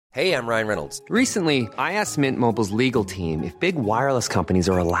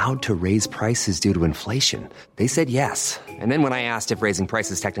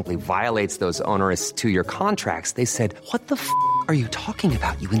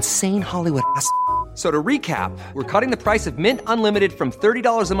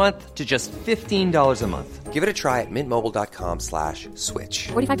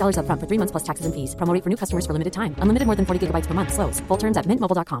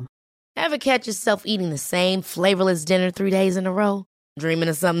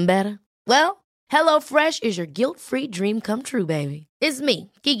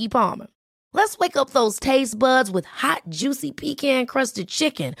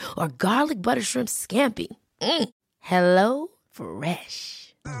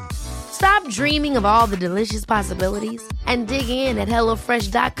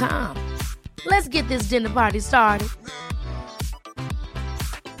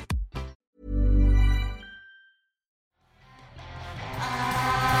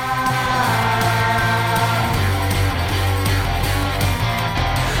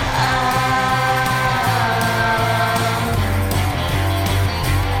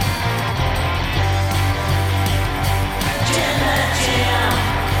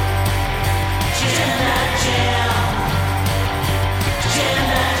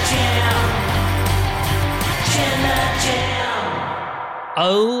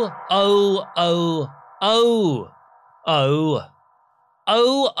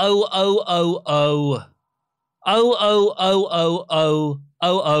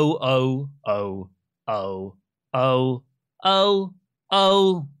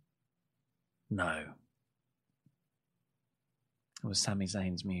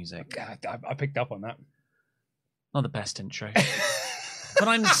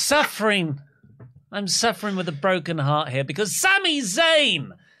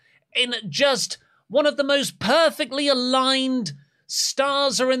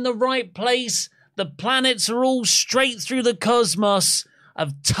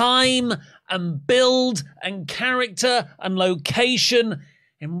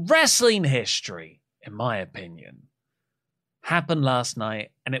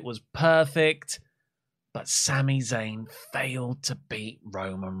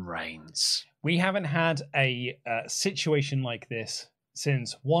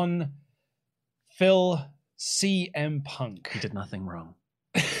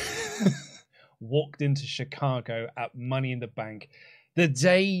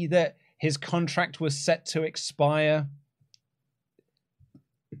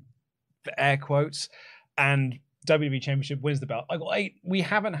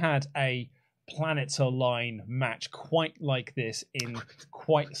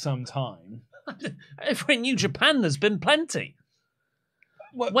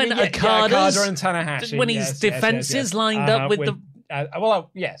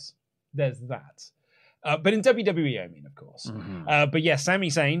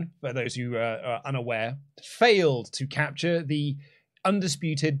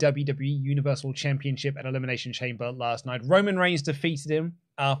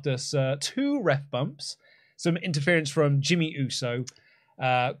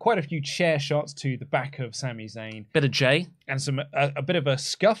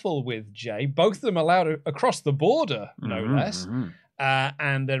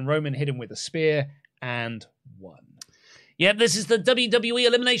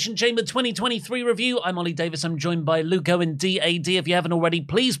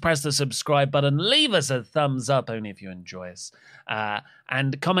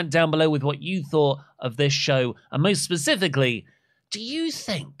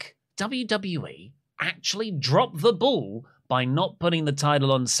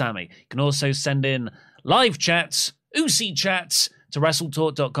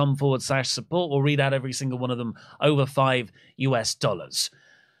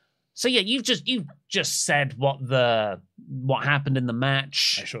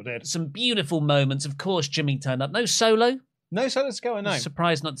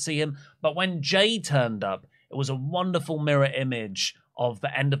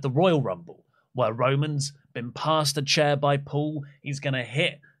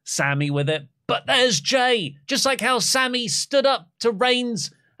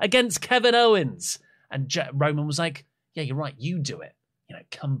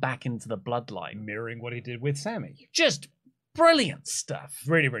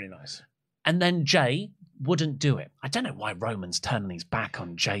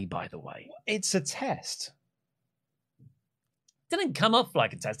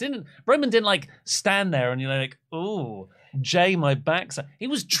Jay, my back's... He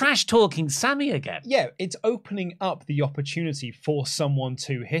was trash-talking Sammy again. Yeah, it's opening up the opportunity for someone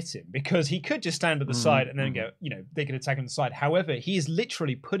to hit him because he could just stand at the side and then go, they could attack him on the side. However, he is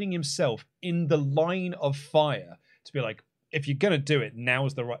literally putting himself in the line of fire to be like, if you're going to do it,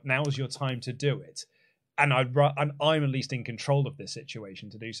 now's your time to do it. And I'm at least in control of this situation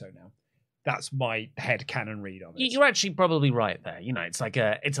to do so now. That's my headcanon read of it. You're actually probably right there. It's like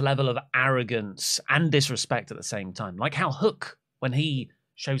it's a level of arrogance and disrespect at the same time. Like how Hook, when he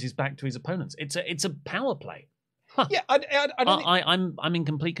shows his back to his opponents, it's a power play. Huh. Yeah, I'm in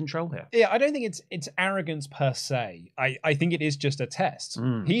complete control here. Yeah, I don't think it's arrogance per se. I think it is just a test.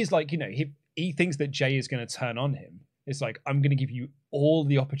 He's like, he thinks that Jay is going to turn on him. It's like, I'm going to give you all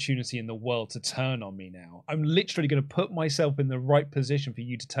the opportunity in the world to turn on me now. I'm literally going to put myself in the right position for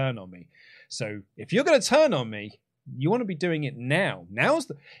you to turn on me. So if you're going to turn on me, you want to be doing it now. Now's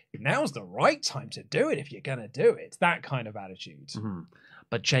the right time to do it if you're going to do it. It's that kind of attitude. Mm-hmm.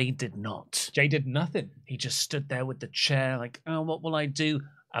 But Jay did not. Jay did nothing. He just stood there with the chair like, oh, what will I do?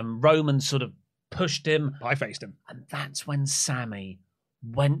 And Roman sort of pushed him. Pie-faced him. And that's when Sammy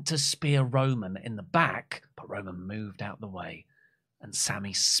went to spear Roman in the back, but Roman moved out the way. And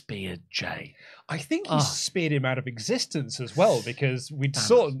Sammy speared Jay. I think he speared him out of existence as well, because we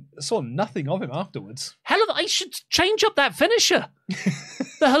saw nothing of him afterwards. Hell of I should change up that finisher.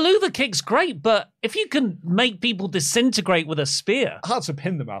 The Helluva kick's great, but if you can make people disintegrate with a spear, hard to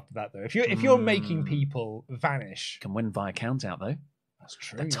pin them after that though. If you're making people vanish, can win via count out though. That's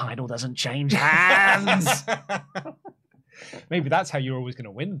true. The title doesn't change hands. Maybe that's how you're always going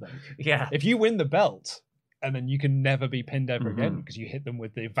to win though. Yeah. If you win the belt, and then you can never be pinned ever again because you hit them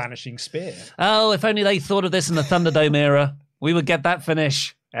with the vanishing spear. Oh, if only they thought of this in the Thunderdome era, we would get that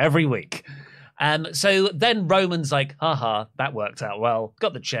finish every week. So then Roman's like, haha, that worked out well.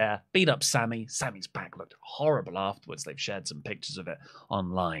 Got the chair, beat up Sammy. Sammy's back looked horrible afterwards. They've shared some pictures of it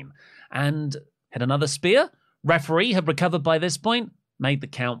online. And hit another spear. Referee had recovered by this point, made the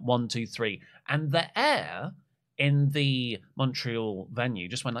count 1, 2, 3. And the air in the Montreal venue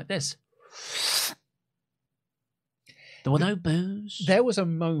just went like this. There were no boos. There was a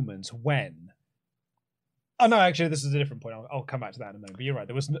moment when... Oh, no, actually, this is a different point. I'll come back to that in a moment. But you're right.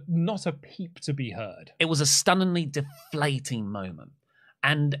 There was not a peep to be heard. It was a stunningly deflating moment.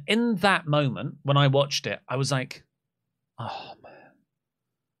 And in that moment, when I watched it, I was like, oh, man.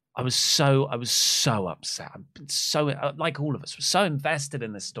 I was so upset. I'm so, like all of us, were so invested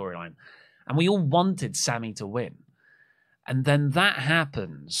in this storyline. And we all wanted Sammy to win. And then that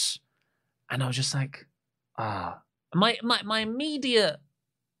happens. And I was just like, My immediate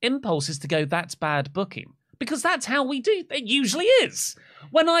impulse is to go, that's bad booking. Because that's how we do. It usually is.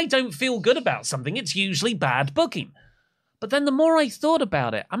 When I don't feel good about something, it's usually bad booking. But then the more I thought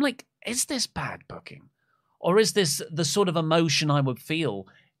about it, I'm like, is this bad booking? Or is this the sort of emotion I would feel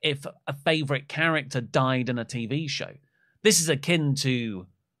if a favourite character died in a TV show? This is akin to,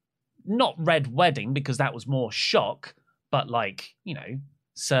 not Red Wedding, because that was more shock, but like,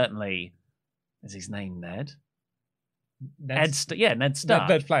 certainly, is his name Ned? Ned Stark.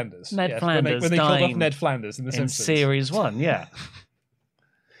 Ned Flanders. Ned Flanders. When they killed off Ned Flanders in The Simpsons. In Series 1, yeah.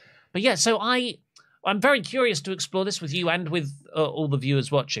 But yeah, so I'm very curious to explore this with you and with all the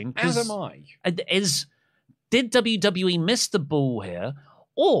viewers watching. As am I. Did WWE miss the ball here?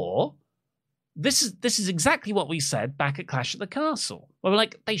 Or this is exactly what we said back at Clash at the Castle. Where we're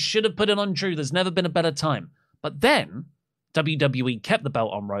like, they should have put it on Drew. There's never been a better time. But then WWE kept the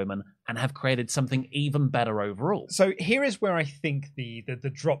belt on Roman and have created something even better overall. So here is where I think the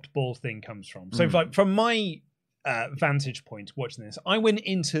dropped ball thing comes from. So from my vantage point watching this, I went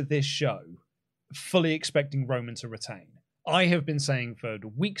into this show fully expecting Roman to retain. I have been saying for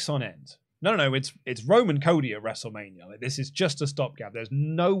weeks on end, no, it's Roman Cody at WrestleMania. Like, this is just a stopgap. There's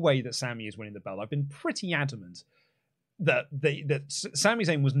no way that Sammy is winning the belt. I've been pretty adamant that Sami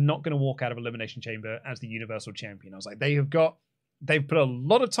Zayn was not going to walk out of Elimination Chamber as the Universal Champion. I was like, they've put a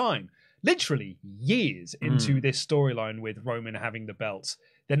lot of time, literally years, into this storyline with Roman having the belts.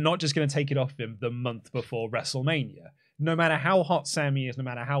 They're not just going to take it off him the month before WrestleMania. No matter how hot Sammy is, no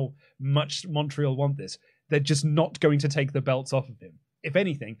matter how much Montreal want this, they're just not going to take the belts off of him. If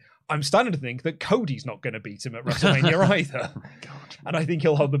anything, I'm starting to think that Cody's not going to beat him at WrestleMania either. Oh, God. And I think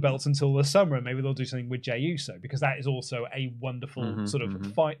he'll hold the belts until the summer, and maybe they'll do something with Jey Uso, because that is also a wonderful sort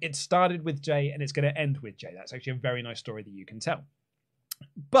of fight. It started with Jey, and it's going to end with Jey. That's actually a very nice story that you can tell.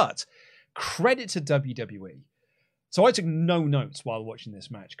 But credit to WWE. So I took no notes while watching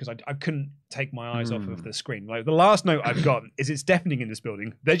this match, because I couldn't take my eyes off of the screen. Like, the last note I've got is it's deafening in this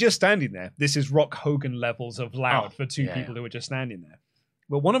building. They're just standing there. This is Rock Hogan levels of loud for two people who are just standing there.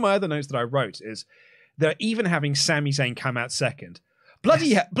 But one of my other notes that I wrote is they're even having Sami Zayn come out second.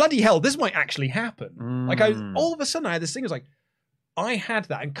 Bloody hell, this might actually happen. Like, all of a sudden, I had this thing. It was like, I had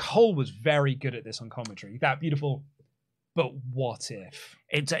that, and Cole was very good at this on commentary. That beautiful, but what if?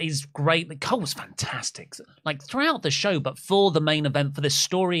 It's great. Cole was fantastic, like throughout the show, but for the main event, for the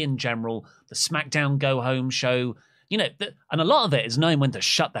story in general, the SmackDown Go Home show, and a lot of it is knowing when to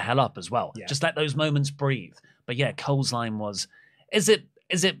shut the hell up as well. Yeah. Just let those moments breathe. But yeah, Cole's line was, is it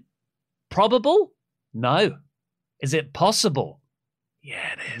probable? No. Is it possible?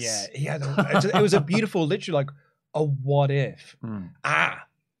 Yeah, it is. Yeah. It was a beautiful, literally like a what if.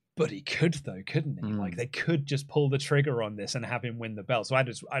 But he could though, couldn't he? Like they could just pull the trigger on this and have him win the belt. So I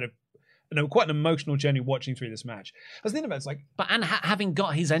had quite an emotional journey watching through this match. I was thinking about it's like, having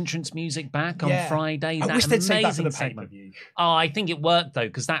got his entrance music back on Friday, I wish they'd say that for the pay-per-view. Oh, I think it worked though,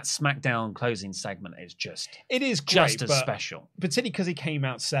 because that SmackDown closing segment is great, just as special. Particularly because he came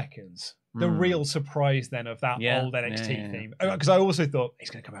out seconds. The real surprise then of that old NXT theme. Because I also thought he's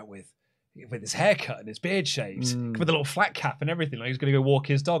going to come out with his haircut and his beard shaves, with a little flat cap and everything. Like he's going to go walk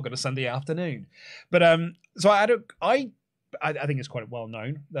his dog on a Sunday afternoon. But so I think it's quite well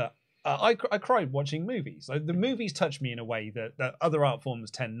known that I cried watching movies. Like the movies touch me in a way that other art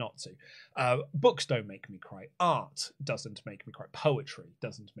forms tend not to. Books don't make me cry. Art doesn't make me cry. Poetry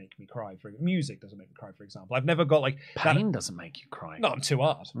doesn't make me cry. Music doesn't make me cry, for example. I've never got like pain doesn't make you cry. No, I'm too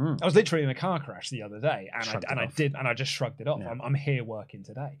hard. I was literally in a car crash the other day, and I just shrugged it off. Yeah. I'm here working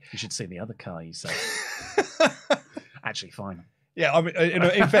today. You should see the other car you said. Actually, fine. Yeah, I mean,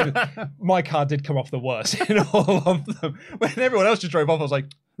 in fact, my car did come off the worst in all of them. When everyone else just drove off, I was like,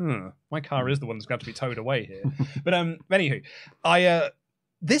 my car is the one that's going to be towed away here. But anywho,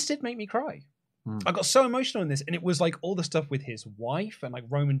 this did make me cry. I got so emotional in this, and it was like all the stuff with his wife and like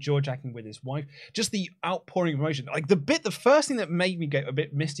Roman George acting with his wife, just the outpouring of emotion. Like the first thing that made me get a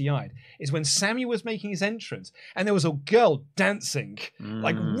bit misty-eyed is when Sami was making his entrance, and there was a girl dancing,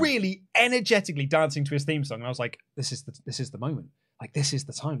 like really energetically dancing to his theme song, and I was like, this is the moment. Like this is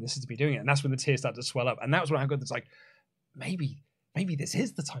the time. This is to be doing it, and that's when the tears started to swell up, and that was when I got this like, maybe this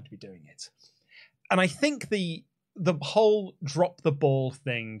is the time to be doing it. And I think the whole drop the ball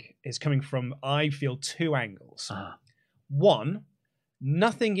thing is coming from, I feel, two angles. One,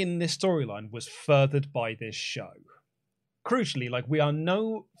 nothing in this storyline was furthered by this show. Crucially, like we are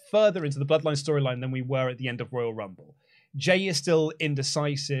no further into the Bloodline storyline than we were at the end of Royal Rumble. Jay is still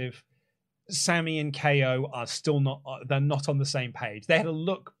indecisive. Sami and KO are still not, they're not on the same page. They had a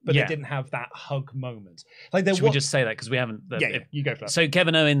look, but they didn't have that hug moment. Like Should we just say that because we haven't? You go for that. So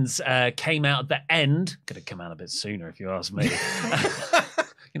Kevin Owens came out at the end. Could have come out a bit sooner if you ask me.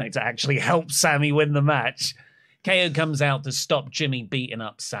 To actually help Sami win the match. KO comes out to stop Jimmy beating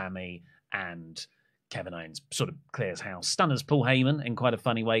up Sami, and Kevin Owens sort of clears house. Stunners Paul Heyman in quite a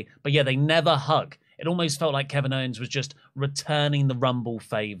funny way. But yeah, they never hug. It almost felt like Kevin Owens was just returning the Rumble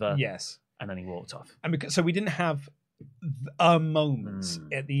favor. Yes. And then he walked off. And so we didn't have a moment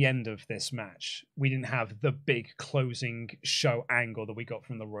at the end of this match. We didn't have the big closing show angle that we got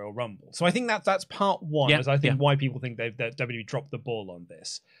from the Royal Rumble. So I think that's part one, as I think why people think that WWE dropped the ball on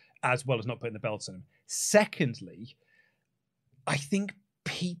this, as well as not putting the belts on him. Secondly, I think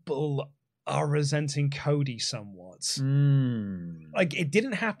people are resenting Cody somewhat. Like it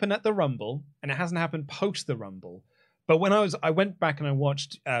didn't happen at the Rumble, and it hasn't happened post the Rumble. But when I went back and I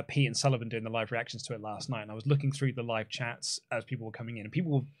watched Pete and Sullivan doing the live reactions to it last night, and I was looking through the live chats as people were coming in, and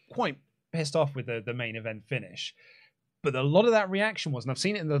people were quite pissed off with the main event finish. But a lot of that reaction was, and I've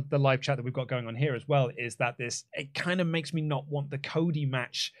seen it in the live chat that we've got going on here as well, is that it kind of makes me not want the Cody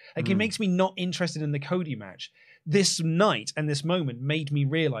match. Like it makes me not interested in the Cody match. This night and this moment made me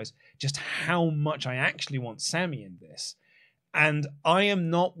realize just how much I actually want Sami in this. And I am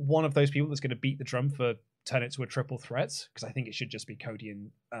not one of those people that's going to beat the drum for turn it to a triple threat, because I think it should just be Cody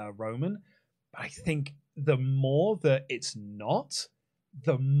and Roman. But I think the more that it's not,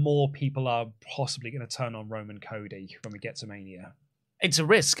 the more people are possibly going to turn on Roman Cody when we get to Mania. It's a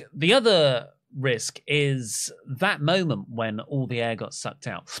risk. The other risk is that moment when all the air got sucked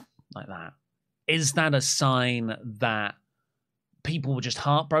out like that. Is that a sign that people were just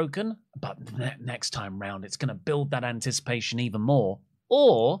heartbroken, but next time round it's going to build that anticipation even more?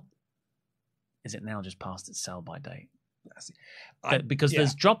 Or is it now just past its sell-by date? Because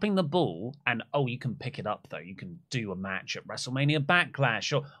there's dropping the ball, and you can pick it up though. You can do a match at WrestleMania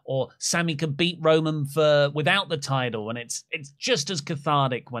Backlash, or Sami could beat Roman without the title, and it's just as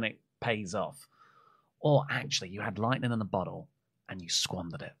cathartic when it pays off. Or actually, you had lightning in the bottle and you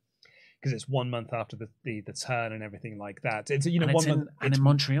squandered it. Because it's 1 month after the turn and everything like that. It's and 1 month. And in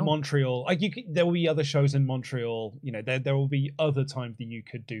Montreal. Montreal, there will be other shows in Montreal. There will be other times that you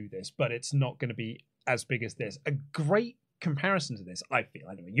could do this, but it's not going to be as big as this. A great comparison to this, I feel,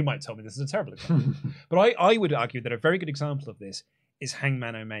 anyway. You might tell me this is a terrible example. But I would argue that a very good example of this is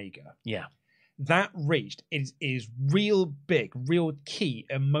Hangman Omega. Yeah. That reached is real big, real key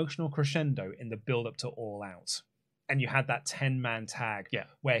emotional crescendo in the build-up to All Out. And you had that 10-man tag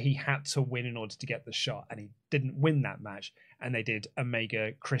where he had to win in order to get the shot, and he didn't win that match. And they did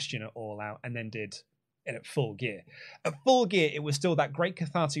Omega Christian at All Out, and then did it at Full Gear. At Full Gear, it was still that great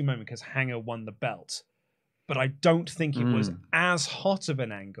cathartic moment because Hanger won the belt. But I don't think it was as hot of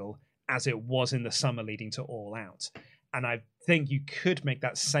an angle as it was in the summer leading to All Out. And I think you could make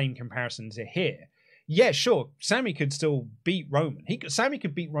that same comparison to here. Yeah, sure, Sammy could still beat Roman. Sammy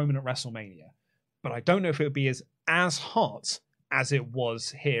could beat Roman at WrestleMania. But I don't know if it would be as hot as it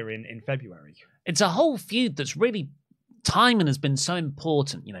was here in February. It's a whole feud that's really... Timing has been so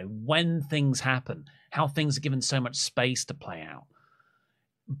important, when things happen, how things are given so much space to play out.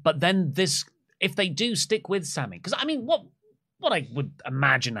 But then if they do stick with Sammy, because I mean, what I would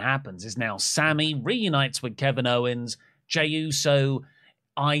imagine happens is now Sammy reunites with Kevin Owens, Jey Uso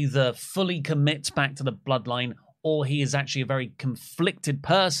either fully commits back to the bloodline, or he is actually a very conflicted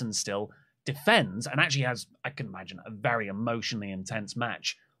person still, defends, and actually has, I can imagine, a very emotionally intense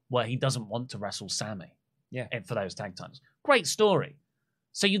match where he doesn't want to wrestle Sammy. Yeah, for those tag titles. Great story.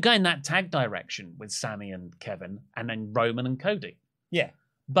 So you go in that tag direction with Sammy and Kevin, and then Roman and Cody. Yeah,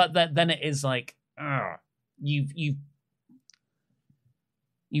 but then it is like, you've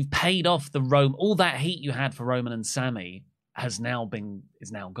paid off all that heat you had for Roman and Sammy is now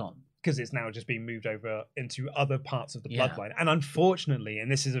gone because it's now just being moved over into other parts of the bloodline. And unfortunately, and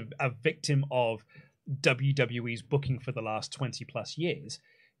this is a victim of WWE's booking for the last 20 plus years.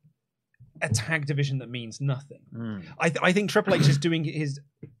 A tag division that means nothing. I think Triple H has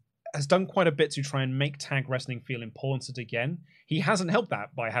done quite a bit to try and make tag wrestling feel important again. He hasn't helped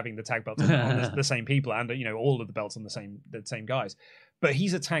that by having the tag belts on the same people and all of the belts on the same guys. But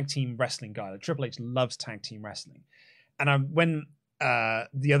he's a tag team wrestling guy. Triple H loves tag team wrestling. And when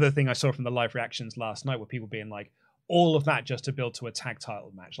the other thing I saw from the live reactions last night were people being like, all of that just to build to a tag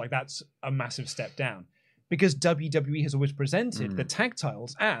title match. Like that's a massive step down. Because WWE has always presented the tag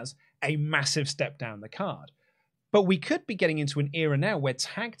titles as a massive step down the card. But we could be getting into an era now where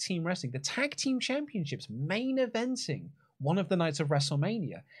tag team wrestling, the tag team championships, main eventing one of the nights of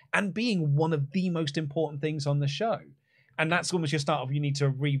WrestleMania and being one of the most important things on the show. And that's almost your start of you need to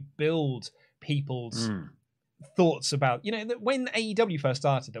rebuild people's thoughts about, when AEW first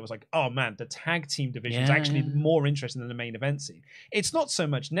started, there was like, oh man, the tag team division is actually more interesting than the main event scene. It's not so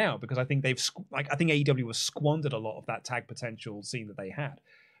much now because I think I think AEW has squandered a lot of that tag potential scene that they had.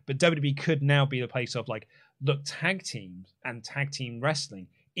 But WWE could now be the place of like, look, tag teams and tag team wrestling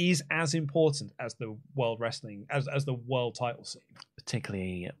is as important as the world wrestling, as the world title scene.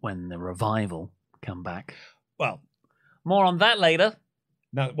 Particularly when the Revival come back. Well, more on that later.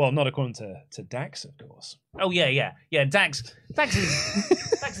 No, well, not according to Dax, of course. Oh yeah. Dax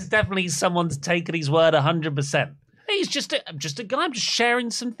is definitely someone's taken his word 100%. He's just a guy. I'm just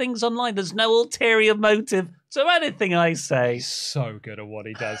sharing some things online. There's no ulterior motive to anything I say. He's so good at what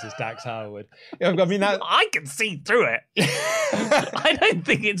he does, is Dax Harwood. I mean, I can see through it. I don't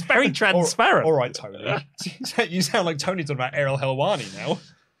think it's very transparent. All right, Tony. You sound like Tony talking about Errol Helwani now.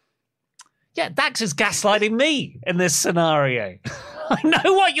 Yeah, Dax is gaslighting me in this scenario. I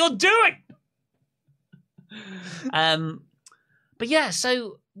know what you're doing. But yeah,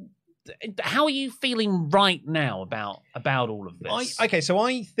 so how are you feeling right now about all of this? So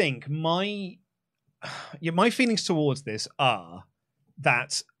I think my feelings towards this are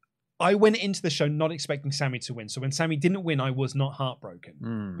that I went into the show not expecting Sammy to win. So when Sammy didn't win, I was not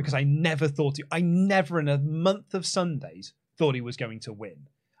heartbroken because I never in a month of Sundays thought he was going to win.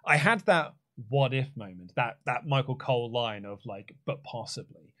 I had that what if moment, that Michael Cole line of like, but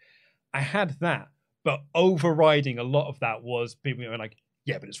possibly. I had that, but overriding a lot of that was people were like,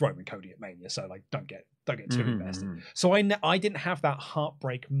 yeah, but it's Roman Cody at Mania, so like don't get too invested. So I didn't have that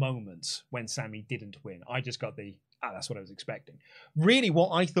heartbreak moment when Sammy didn't win. I just got that's what I was expecting. Really, what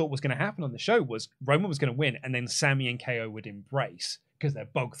I thought was going to happen on the show was Roman was going to win, and then Sammy and KO would embrace because they're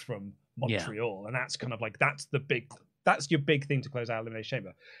both from Montreal, and that's kind of like that's your big thing to close out Elimination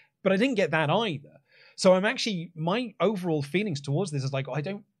Chamber. But I didn't get that either. So I'm actually, my overall feelings towards this is like,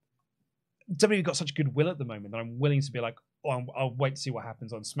 WWE got such goodwill at the moment that I'm willing to be like, I'll wait to see what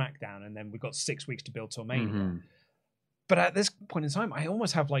happens on SmackDown, and then we've got 6 weeks to build to Mania. But at this point in time, I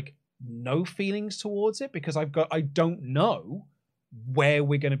almost have like no feelings towards it because I don't know where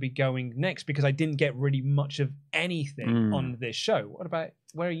we're going to be going next because I didn't get really much of anything on this show. What about,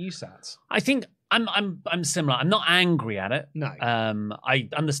 where are you sat? I think I'm similar. I'm not angry at it. No. I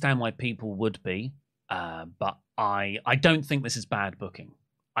understand why people would be. But I don't think this is bad booking.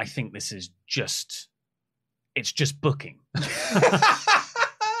 I think this is just booking.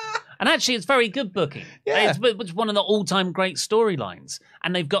 And actually, it's very good booking. Yeah. It's one of the all-time great storylines.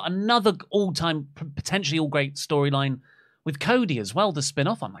 And they've got another all-time, potentially all-great storyline with Cody as well to spin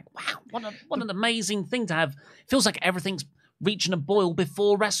off. I'm like, wow, what an amazing thing to have. It feels like everything's reaching a boil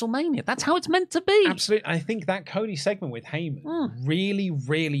before WrestleMania. That's how it's meant to be. Absolutely. I think that Cody segment with Heyman really,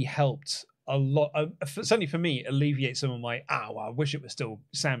 really helped a lot. Certainly for me, alleviate some of my, I wish it was still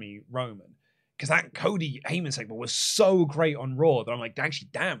Sammy Roman. Because that Cody Heyman segment was so great on Raw that I'm like, actually,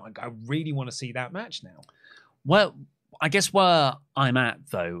 damn, I really want to see that match now. Well, I guess where I'm at,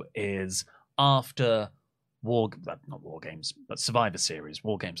 though, is after not War Games, but Survivor Series,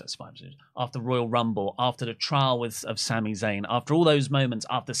 War Games at Survivor Series, after Royal Rumble, after the trial of Sami Zayn, after all those moments,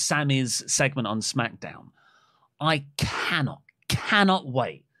 after Sami's segment on SmackDown, I cannot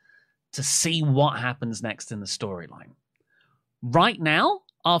wait to see what happens next in the storyline. Right now,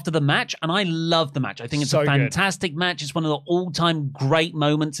 after the match, and I love the match. I think it's a fantastic match. It's one of the all-time great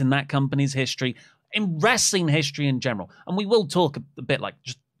moments in that company's history, in wrestling history in general. And we will talk a bit like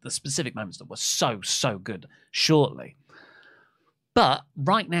just the specific moments that were so good shortly. But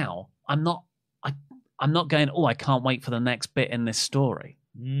right now, I'm not going, I can't wait for the next bit in this story.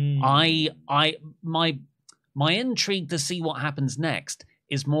 My intrigue to see what happens next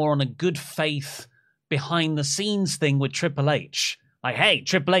is more on a good faith behind the scenes thing with Triple H. Like, hey,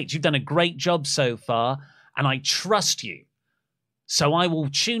 Triple H, you've done a great job so far, and I trust you. So I will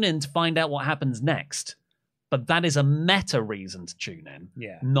tune in to find out what happens next. But that is a meta reason to tune in,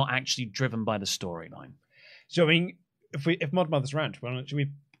 not actually driven by the storyline. So, I mean, if Mod Mother's Ranch, should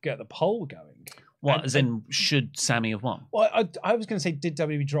we get the poll going? What, as in, should Sammy have won? Well, I was going to say, did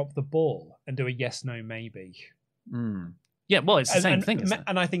WWE drop the ball and do a yes, no, maybe? Yeah, well, it's the same thing, isn't it?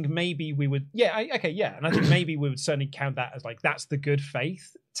 And I think maybe we would... And I think maybe we would certainly count that as, like, that's the good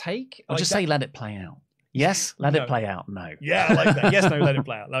faith take. Or like just say, let it play out. Yes, let it play out. No. Yeah, I like that. Yes, no, let it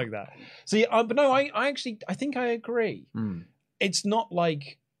play out. I like that. So, yeah, but no, I think I agree. It's not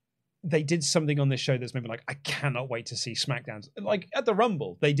like they did something on this show that's maybe like, I cannot wait to see SmackDown. Like, at the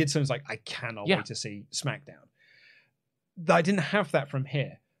Rumble, they did something like, I cannot wait to see SmackDown. I didn't have that from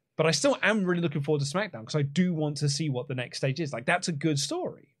here. But I still am really looking forward to SmackDown because I do want to see what the next stage is. Like, that's a good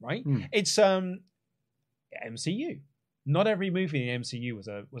story, right? It's MCU. Not every movie in the MCU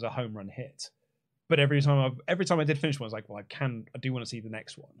was a home run hit. But every time I did finish one, I was like, well, I do want to see the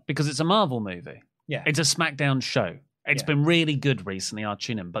next one. Because it's a Marvel movie. Yeah. It's a SmackDown show. It's been really good recently, I'll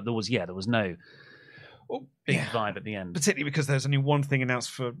tune in. But there was no big vibe at the end. Particularly because there's only one thing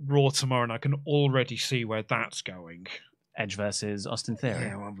announced for Raw tomorrow, and I can already see where that's going. Edge versus Austin Theory.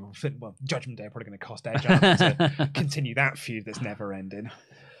 Yeah, well, Judgment Day are probably going to cost Edge out to continue that feud that's never ending.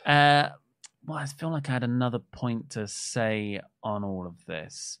 Well, I feel like I had another point to say on all of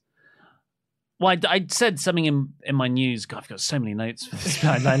this. Well, I said something in my news. God, I've got so many notes for this.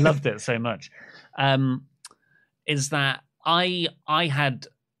 I loved it so much. Is that I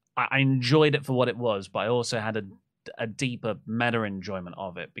enjoyed it for what it was, but I also had a deeper meta enjoyment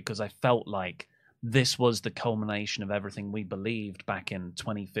of it because I felt like this was the culmination of everything we believed back in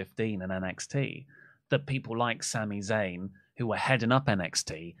 2015 in NXT, that people like Sami Zayn, who were heading up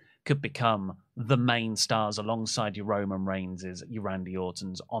NXT, could become the main stars alongside your Roman Reigns', your Randy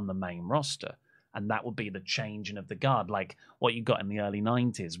Orton's on the main roster. And that would be the changing of the guard, like what you got in the early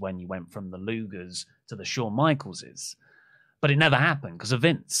 90s when you went from the Lugers to the Shawn Michaelses. But it never happened because of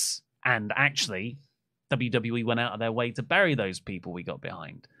Vince. And actually, WWE went out of their way to bury those people we got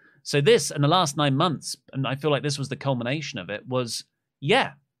behind. So this, in the last 9 months, and I feel like this was the culmination of it, was,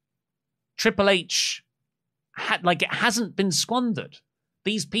 Triple H, it hasn't been squandered.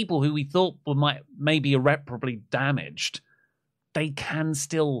 These people who we thought were maybe irreparably damaged, they can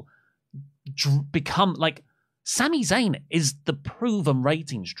still become, like, Sami Zayn is the proven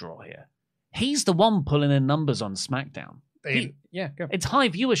ratings draw here. He's the one pulling in numbers on SmackDown. It's high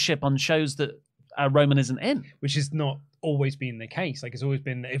viewership on shows that Roman isn't in. Which is not always been the case. Like, it's always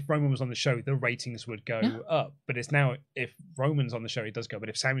been, if Roman was on the show, the ratings would go up. But it's now, if Roman's on the show, it does go. But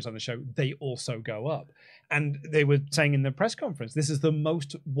if Sammy's on the show, they also go up. And they were saying in the press conference, this is the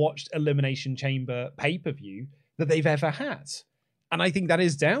most watched Elimination Chamber pay-per-view that they've ever had. And I think that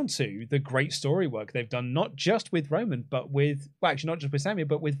is down to the great story work they've done, not just with Roman, but with, well, actually not just with Sammy,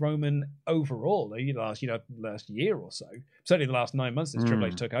 but with Roman overall, last year or so. Certainly the last 9 months since Triple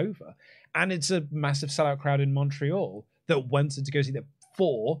H took over. And it's a massive sellout crowd in Montreal that wanted to go see that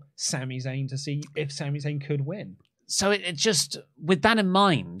for Sami Zayn to see if Sami Zayn could win. So it just, with that in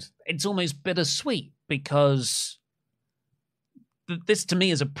mind, it's almost bittersweet because this to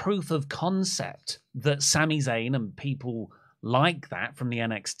me is a proof of concept that Sami Zayn and people like that from the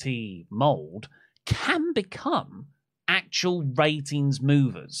NXT mold can become actual ratings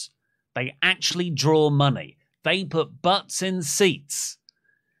movers. They actually draw money. They put butts in seats.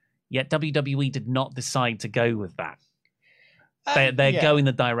 Yet WWE did not decide to go with that. They're going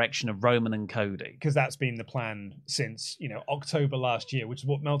the direction of Roman and Cody. Because that's been the plan since, October last year, which is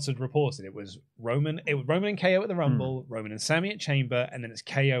what Meltzer reported. It was Roman and KO at the Rumble, Roman and Sami at Chamber, and then it's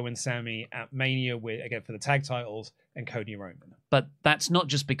KO and Sami at Mania again for the tag titles, and Cody and Roman. But that's not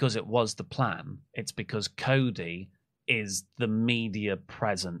just because it was the plan. It's because Cody is the media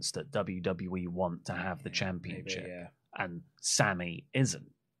presence that WWE want to have the championship. Maybe, and Sami isn't.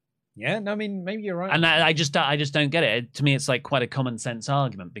 Yeah, no, I mean, maybe you're right. And I just don't get it. To me, it's like quite a common sense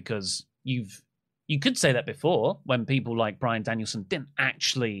argument because you could say that before when people like Bryan Danielson didn't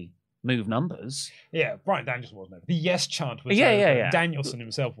actually move numbers. Yeah, Bryan Danielson wasn't over. The yes chant was over. Yeah. Danielson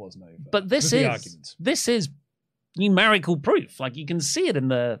himself wasn't over. But this is numerical proof. Like you can see it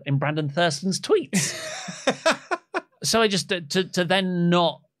in Brandon Thurston's tweets. So I just to then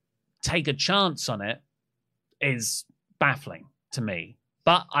not take a chance on it is baffling to me.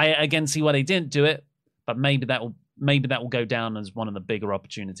 But I again see why they didn't do it. But maybe that will go down as one of the bigger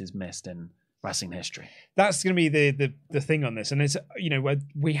opportunities missed in wrestling history. That's going to be the thing on this, and it's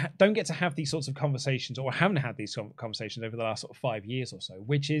we don't get to have these sorts of conversations, or haven't had these conversations over the last sort of 5 years or so,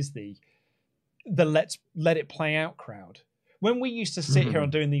 which is the let's let it play out crowd. When we used to sit here on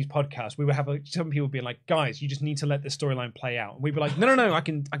doing these podcasts, we would have some people being like, "Guys, you just need to let the storyline play out," and we'd be like, "No, I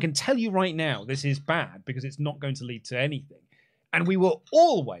can tell you right now, this is bad because it's not going to lead to anything." And we were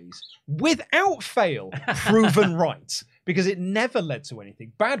always, without fail, proven right because it never led to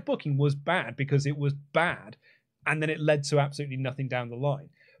anything. Bad booking was bad because it was bad, and then it led to absolutely nothing down the line.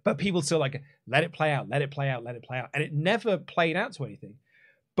 But people still like, let it play out, let it play out, let it play out. And it never played out to anything.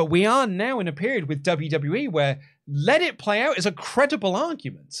 But we are now in a period with WWE where let it play out is a credible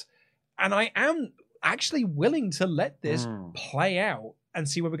argument. And I am actually willing to let this play out and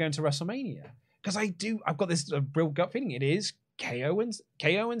see where we're going to WrestleMania. Because I've got this real gut feeling. It is KO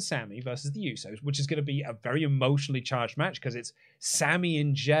and Sami versus the Usos, which is going to be a very emotionally charged match because it's Sami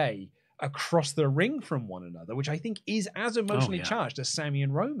and Jay across the ring from one another, which I think is as emotionally charged as Sami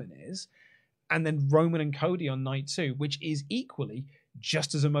and Roman is. And then Roman and Cody on night 2, which is equally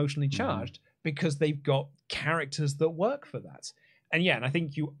just as emotionally charged because they've got characters that work for that. And I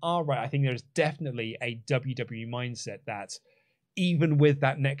think you are right. I think there's definitely a WWE mindset that even with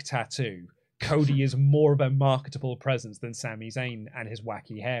that neck tattoo, Cody is more of a marketable presence than Sami Zayn and his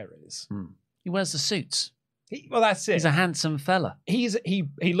wacky hair is. He wears the suits. Well, that's it. He's a handsome fella. He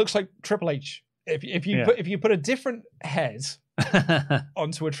looks like Triple H. If you put a different head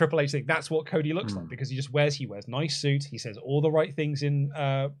onto a Triple H thing, that's what Cody looks like because he wears nice suits. He says all the right things in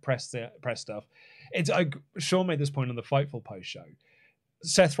press stuff. Sean made this point on the Fightful post show.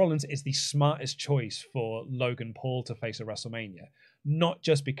 Seth Rollins is the smartest choice for Logan Paul to face at WrestleMania. Not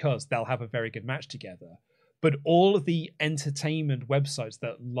just because they'll have a very good match together, but all of the entertainment websites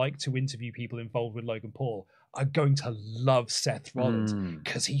that like to interview people involved with Logan Paul are going to love Seth Rollins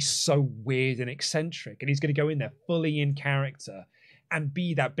because he's so weird and eccentric, and he's going to go in there fully in character and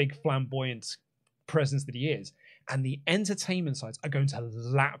be that big flamboyant presence that he is. And the entertainment sites are going to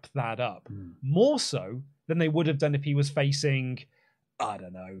lap that up more so than they would have done if he was facing, I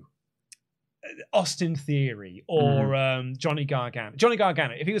don't know, Austin Theory or Johnny Gargano. Johnny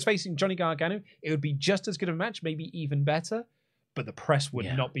Gargano. If he was facing Johnny Gargano, it would be just as good a match, maybe even better. But the press would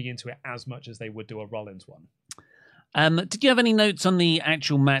not be into it as much as they would do a Rollins one. Did you have any notes on the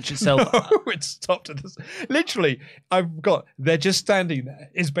actual match itself? No, it stopped at this. Literally, they're just standing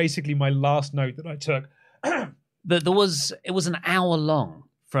there is basically my last note that I took. It was an hour long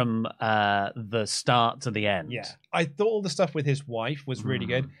from the start to the end. Yeah. I thought all the stuff with his wife was really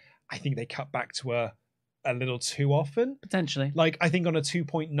good. I think they cut back to her a little too often. Potentially. Like, I think on a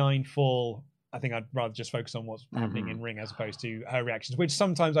 2.9 fall, I think I'd rather just focus on what's happening in ring as opposed to her reactions, which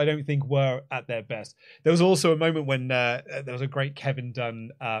sometimes I don't think were at their best. There was also a moment when there was a great Kevin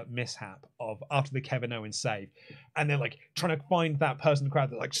Dunn mishap after the Kevin Owens save. And they're like trying to find that person in the crowd.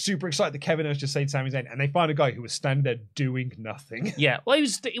 They're like super excited that Kevin Owens just saved Sami Zayn. And they find a guy who was standing there doing nothing. Yeah. Well,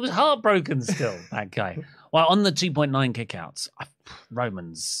 he was heartbroken still, that guy. Well, on the 2.9 kickouts,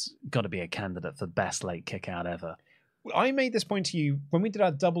 Roman's got to be a candidate for best late kickout ever. I made this point to you when we did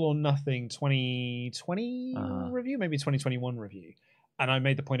our Double or Nothing 2020 review, maybe 2021 review. And I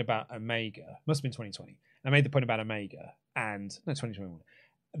made the point about Omega. Must have been 2020. I made the point about Omega and 2021.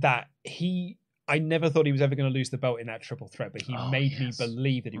 That I never thought he was ever going to lose the belt in that triple threat, but he made me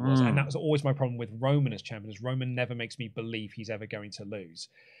believe that he was. And that was always my problem with Roman as champion, is Roman never makes me believe he's ever going to lose.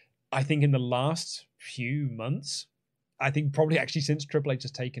 I think in the last few months, I think probably actually since Triple H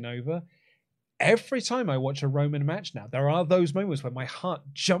has taken over, every time I watch a Roman match now, there are those moments where my heart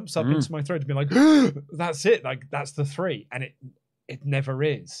jumps up into my throat to be like, that's it, like that's the 3. And it never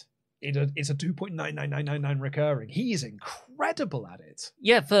is. It's a 2.99999 recurring. He is incredible at it.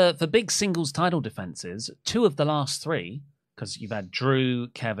 Yeah, for big singles title defenses, 2 of the last 3, because you've had Drew,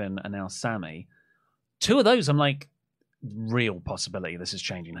 Kevin, and now Sami, 2 of those I'm like, real possibility this is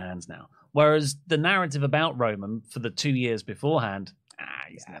changing hands now. Whereas the narrative about Roman for the 2 years beforehand,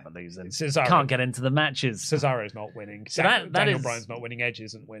 he's never losing. Cesaro can't get into the matches. Cesaro's not winning. So Daniel Bryan's not winning. Edge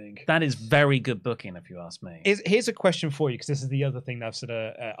isn't winning. That is very good booking, if you ask me. Here's a question for you, because this is the other thing that I've said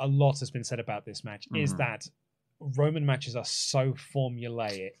a lot has been said about this match, is that Roman matches are so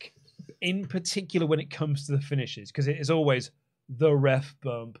formulaic, in particular when it comes to the finishes, because it is always the ref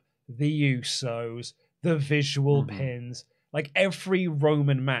bump, the Usos, the visual pins. Like every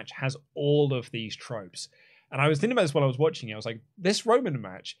Roman match has all of these tropes. And I was thinking about this while I was watching it. I was like, this Roman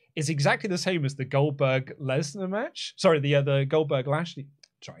match is exactly the same as the Goldberg-Lesnar match. Sorry, the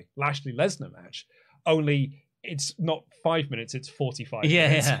Lashley-Lesnar match. Only it's not 5 minutes, it's 45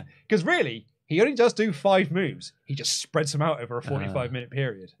 minutes. Yeah. Because really, he only does do 5 moves. He just spreads them out over a 45-minute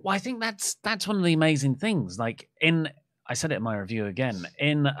period. Well, I think that's one of the amazing things. Like I said it in my review again,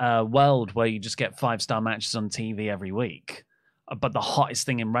 in a world where you just get 5-star matches on TV every week, but the hottest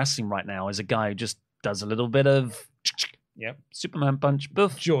thing in wrestling right now is a guy who just does a little bit of Superman punch,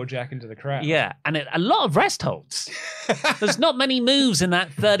 boof. Jaw jack into the crowd. Yeah, and a lot of rest holds. There's not many moves in that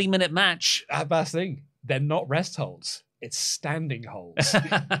 30-minute match. That's the thing. They're not rest holds. It's standing holds.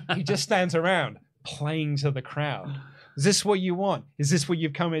 He just stands around playing to the crowd. Is this what you want? Is this what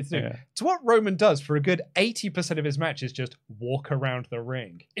you've come here to do? Yeah. It's what Roman does for a good 80% of his matches, just walk around the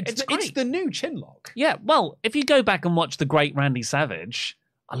ring. It's the new chinlock. Yeah, well, if you go back and watch the great Randy Savage,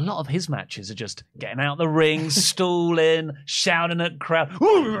 a lot of his matches are just getting out the ring, stalling, shouting at crowd.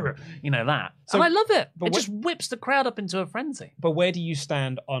 You know that. So, and I love it. It just whips the crowd up into a frenzy. But where do you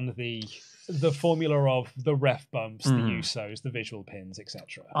stand on the formula of the ref bumps, the Usos, the visual pins,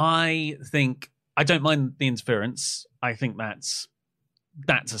 etc.? I think I don't mind the interference. I think that's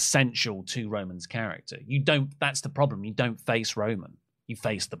essential to Roman's character. That's the problem. You don't face Roman. You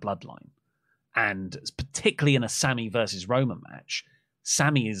face the bloodline. And particularly in a Sami versus Roman match,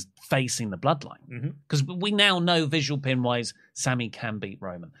 Sami is facing the bloodline. Because we now know visual pin-wise, Sami can beat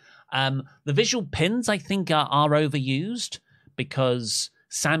Roman. The visual pins, I think, are overused because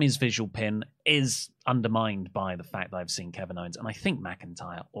Sami's visual pin is undermined by the fact that I've seen Kevin Owens, and I think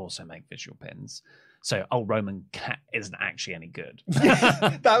McIntyre also make visual pins. So, Roman isn't actually any good.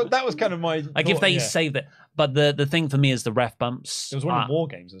 that was kind of my like thought, if they saved it. But the thing for me is the ref bumps. It was one of the War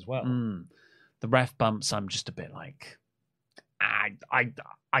Games as well. The ref bumps, I'm just a bit like,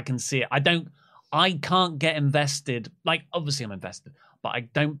 I can see it. I can't get invested. Like, obviously I'm invested, but I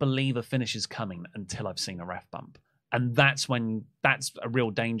don't believe a finish is coming until I've seen a ref bump. And that's a real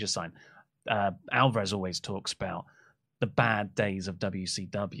danger sign. Alvarez always talks about the bad days of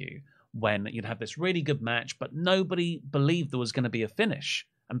WCW when you'd have this really good match, but nobody believed there was going to be a finish.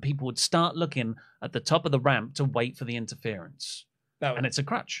 And people would start looking at the top of the ramp to wait for the interference. And it's a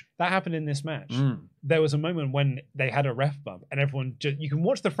crutch. That happened in this match. There was a moment when they had a ref bump and everyone you can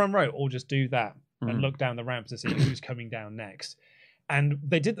watch the front row or just do that and look down the ramp to see who's coming down next. And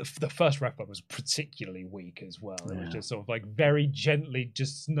they did the first ref bump was particularly weak as well. It was just sort of like very gently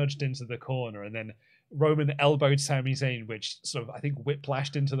just nudged into the corner, and then Roman elbowed Sami Zayn, which sort of I think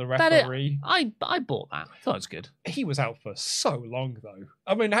whiplashed into the referee. I bought that. I thought it was good. He was out for so long though.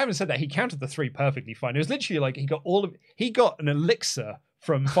 I mean, I haven't said that, he counted the 3 perfectly fine. It was literally like he got an elixir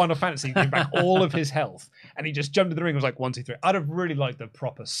from Final Fantasy, bring back all of his health, and he just jumped in the ring. It was like 1, 2, 3. I'd have really liked the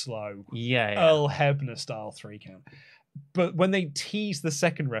proper slow Earl Hebner style 3 count. But when they teased the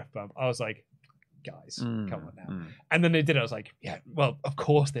second ref bump, I was like, guys, come on now. And then they did it. I was like, yeah, well, of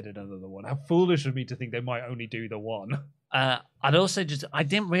course they did another one. How foolish of me to think they might only do the one. I'd also I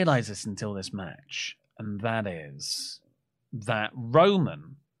didn't realize this until this match, and that is that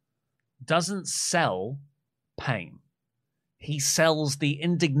Roman doesn't sell pain. He sells the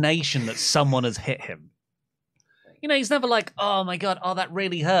indignation that someone has hit him. You know, he's never like, oh my God, that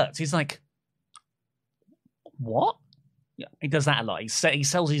really hurts. He's like, what? Yeah, he does that a lot. He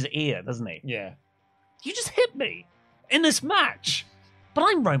sells his ear, doesn't he? Yeah. You just hit me in this match, but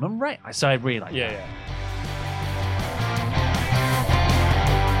I'm Roman Reigns. So I really like that. Yeah.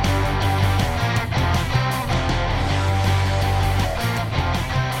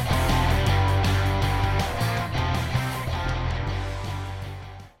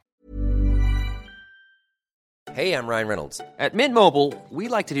 Hey, I'm Ryan Reynolds. At Mint Mobile, we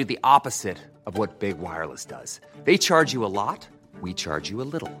like to do the opposite of what Big Wireless does. They charge you a lot, we charge you a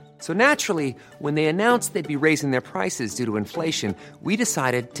little. So naturally, when they announced they'd be raising their prices due to inflation, we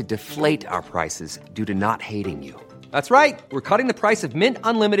decided to deflate our prices due to not hating you. That's right. We're cutting the price of Mint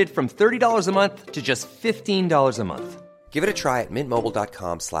Unlimited from $30 a month to just $15 a month. Give it a try at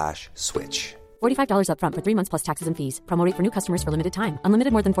mintmobile.com/switch. $45 up front for 3 months plus taxes and fees. Promo rate for new customers for limited time.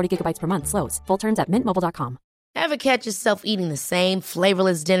 Unlimited more than 40 gigabytes per month. Slows full terms at mintmobile.com. Ever catch yourself eating the same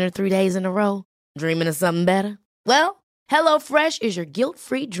flavorless dinner 3 days in a row? Dreaming of something better? Well, HelloFresh is your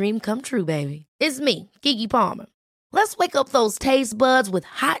guilt-free dream come true, baby. It's me, Keke Palmer. Let's wake up those taste buds with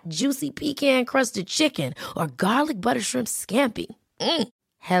hot, juicy pecan-crusted chicken or garlic butter shrimp scampi.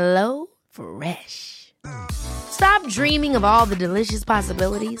 Hello Fresh. Stop dreaming of all the delicious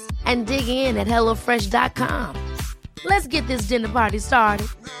possibilities and dig in at HelloFresh.com. Let's get this dinner party started.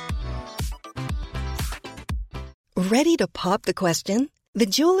 Ready to pop the question? The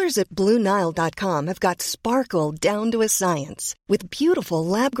jewelers at BlueNile.com have got sparkle down to a science with beautiful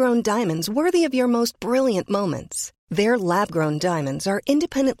lab-grown diamonds worthy of your most brilliant moments. Their lab-grown diamonds are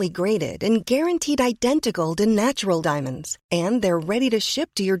independently graded and guaranteed identical to natural diamonds, and they're ready to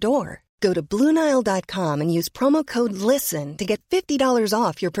ship to your door. Go to BlueNile.com and use promo code LISTEN to get $50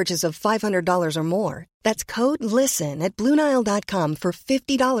 off your purchase of $500 or more. That's code LISTEN at BlueNile.com for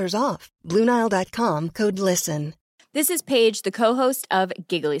 $50 off. BlueNile.com, code LISTEN. This is Paige, the co-host of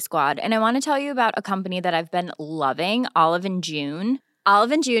Giggly Squad, and I want to tell you about a company that I've been loving, Olive & June.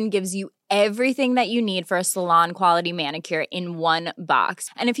 Olive & June gives you everything that you need for a salon-quality manicure in one box.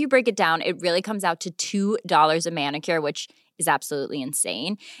 And if you break it down, it really comes out to $2 a manicure, which is absolutely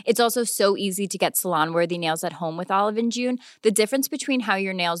insane. It's also so easy to get salon-worthy nails at home with Olive & June. The difference between how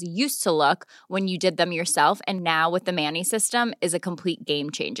your nails used to look when you did them yourself and now with the Mani system is a complete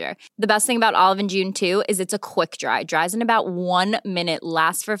game changer. The best thing about Olive & June, too, is it's a quick dry. Dries in about 1 minute,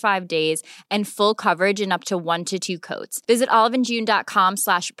 lasts for 5 days, and full coverage in up to 1 to 2 coats. Visit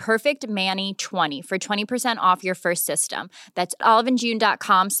oliveandjune.com/perfectmani20 for 20% off your first system. That's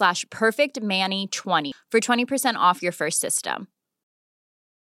oliveandjune.com/perfectmani20 for 20% off your first system.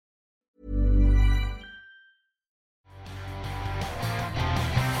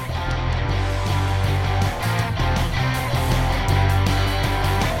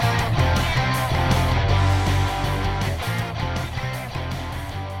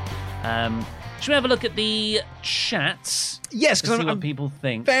 Should we have a look at the chats? Yes, to see because what I'm people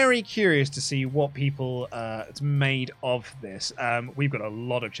think. very curious to see what people made of this. We've got a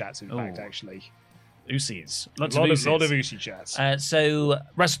lot of chats, in fact, actually. Oosies. A lot of Oosie chats. So,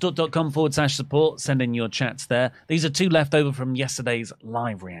 WrestleTalk.com/support. Send in your chats there. These are 2 left over from yesterday's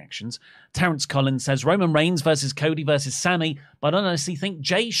live reactions. Terrence Collins says, Roman Reigns versus Cody versus Sammy, but I honestly think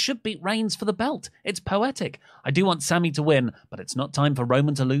Jay should beat Reigns for the belt. It's poetic. I do want Sammy to win, but it's not time for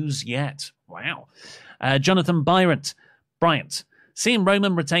Roman to lose yet. Wow. Jonathan Bryant. Seeing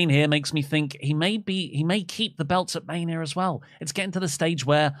Roman retain here makes me think he may keep the belts at Mania as well. It's getting to the stage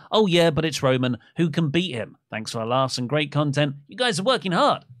where, oh yeah, but it's Roman. Who can beat him? Thanks for our laughs and great content. You guys are working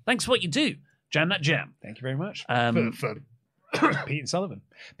hard. Thanks for what you do. Jam that jam. Thank you very much for Pete and Sullivan.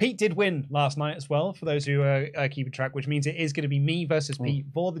 Pete did win last night as well, for those who are keeping track, which means it is going to be me versus Pete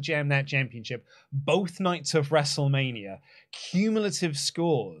for the Jam That Championship. Both nights of WrestleMania. Cumulative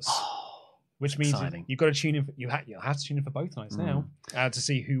scores. Which means you've got to tune in. You'll have to tune in for both nights now to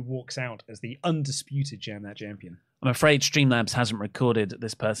see who walks out as the undisputed Jam That champion. I'm afraid Streamlabs hasn't recorded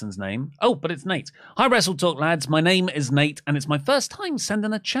this person's name. Oh, but it's Nate. Hi, Wrestle Talk lads. My name is Nate, and it's my first time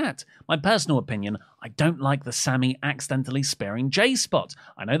sending a chat. My personal opinion, I don't like the Sammy accidentally sparing Jay spot.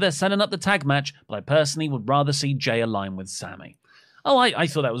 I know they're setting up the tag match, but I personally would rather see Jay align with Sammy. Oh, I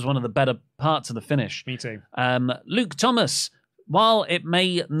thought that was one of the better parts of the finish. Me too. Luke Thomas. While it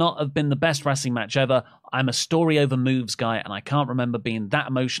may not have been the best wrestling match ever, I'm a story over moves guy, and I can't remember being that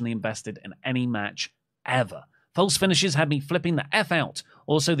emotionally invested in any match ever. False finishes had me flipping the F out.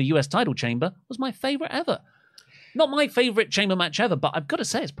 Also, the US title chamber was my favourite ever. Not my favourite chamber match ever, but I've got to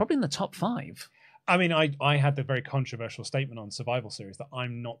say, it's probably in the top 5. I mean, I had the very controversial statement on Survival Series that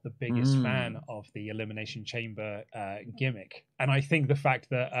I'm not the biggest fan of the Elimination Chamber gimmick. And I think the fact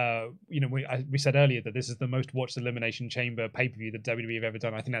that, we said earlier that this is the most watched Elimination Chamber pay-per-view that WWE have ever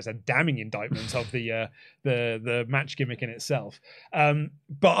done. I think that's a damning indictment of the match gimmick in itself. But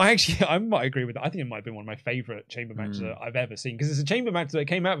I might agree with that. I think it might have been one of my favorite chamber matches that I've ever seen, because it's a chamber match that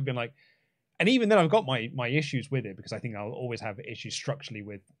came out with being like, and even then I've got my issues with it, because I think I'll always have issues structurally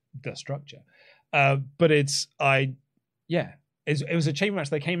with the structure. But it was a chamber match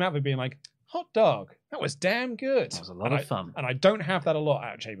that came out with being like, Hot dog. That was damn good. That was a lot of fun. And I don't have that a lot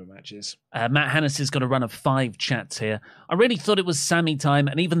out of chamber matches. Matt Hannes has got a run of 5 chats here. I really thought it was Sammy time,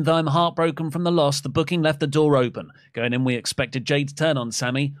 and even though I'm heartbroken from the loss, the booking left the door open. Going in, we expected Jay to turn on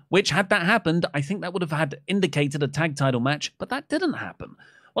Sammy, which, had that happened, I think that would have had indicated a tag title match, but that didn't happen.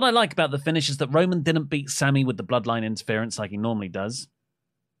 What I like about the finish is that Roman didn't beat Sammy with the bloodline interference like he normally does.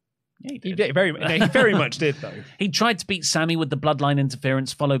 Yeah, he did. He very much did, though. He tried to beat Sammy with the bloodline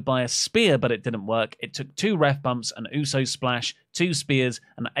interference, followed by a spear, but it didn't work. It took 2 ref bumps, an Uso splash, 2 spears,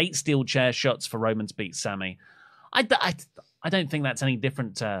 and 8 steel chair shots for Roman to beat Sammy. I don't think that's any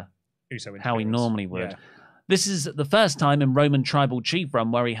different to Uso how he normally would. Yeah. This is the first time in Roman Tribal Chief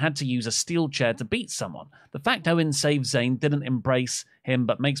run where he had to use a steel chair to beat someone. The fact Owens saved Zayn didn't embrace him,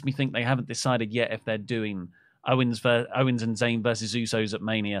 but makes me think they haven't decided yet if they're doing Owens and Zayn versus Usos at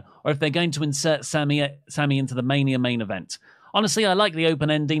Mania, or if they're going to insert Sammy into the Mania main event. Honestly, I like the open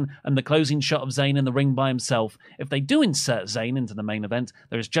ending and the closing shot of Zayn in the ring by himself. If they do insert Zayn into the main event,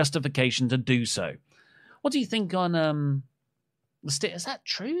 there is justification to do so. What do you think on is that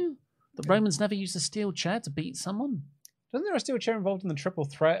true? That Roman's never used a steel chair to beat someone? Wasn't there a steel chair involved in the triple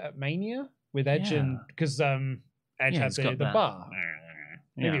threat at Mania with Edge and because Edge had the bar?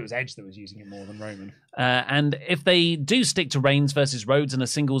 Maybe it was Edge that was using it more than Roman. And if they do stick to Reigns versus Rhodes in a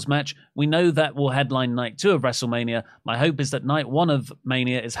singles match, we know that will headline night 2 of WrestleMania. My hope is that night 1 of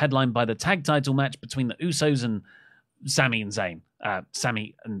Mania is headlined by the tag title match between the Usos and Sammy and Zayn.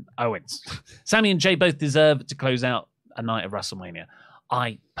 Sammy and Owens. Sammy and Jay both deserve to close out a night of WrestleMania.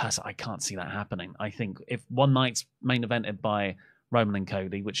 I can't see that happening. I think if one night's main evented by Roman and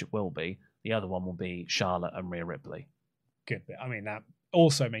Cody, which it will be, the other one will be Charlotte and Rhea Ripley. Good bit. I mean, that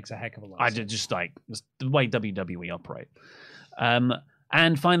also makes a heck of a lot. I just like the way WWE operate.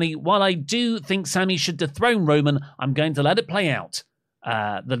 And finally, while I do think Sammy should dethrone Roman, I'm going to let it play out.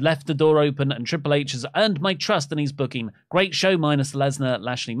 The left the door open, and Triple H has earned my trust in his booking. Great show minus the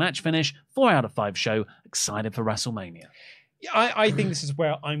Lesnar-Lashley match finish. 4 out of 5 show. Excited for WrestleMania. Yeah, I think this is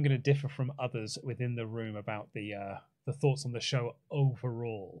where I'm going to differ from others within the room about the thoughts on the show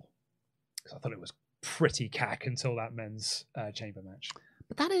overall. Because I thought it was pretty cack until that men's chamber match.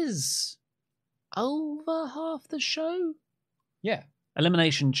 But that is over half the show. Yeah.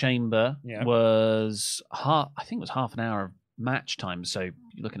 Elimination Chamber was I think it was half an hour of match time, so you're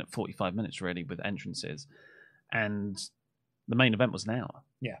looking at 45 minutes really with entrances. And the main event was an hour.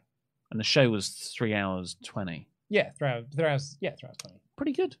 Yeah. And the show was 3 hours 20. Yeah, 3 hours 20.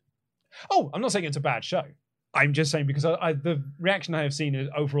 Pretty good. Oh, I'm not saying it's a bad show. I'm just saying because the reaction I have seen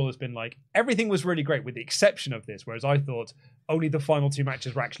overall has been like, everything was really great with the exception of this, whereas I thought only the final 2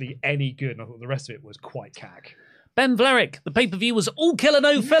 matches were actually any good, and I thought the rest of it was quite cack. Ben Vlerick, the pay-per-view was all killer,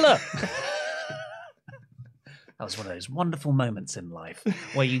 no filler. That was one of those wonderful moments in life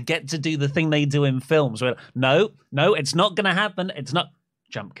where you get to do the thing they do in films where, no, it's not going to happen. It's not.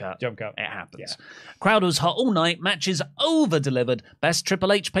 Jump cut. It happens. Yeah. Crowd was hot all night. Matches over-delivered. Best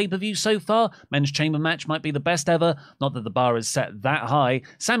Triple H pay-per-view so far. Men's chamber match might be the best ever. Not that the bar is set that high.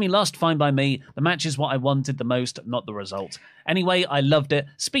 Sammy lost, fine by me. The match is what I wanted the most, not the result. Anyway, I loved it.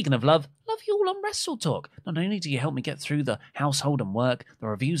 Speaking of love you all on Wrestle Talk. Not only do you help me get through the household and work, the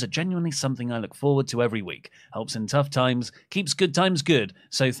reviews are genuinely something I look forward to every week. Helps in tough times, keeps good times good.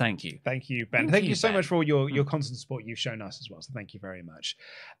 So thank you. Thank you, Ben. Thank you so much for all your constant support you've shown us as well. So thank you very much.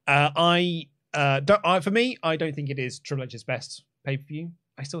 For me, I don't think it is Triple H's best pay-per-view.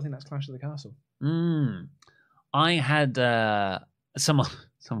 I still think that's Clash of the Castle. I had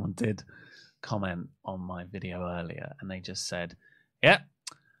someone did comment on my video earlier, and they just said, "Yeah,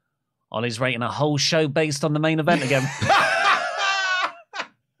 Ollie's rating a whole show based on the main event again."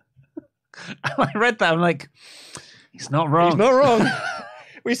 I read that. I'm like, he's not wrong. He's not wrong.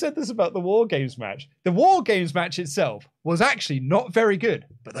 We said this about the War Games match. The War Games match itself was actually not very good,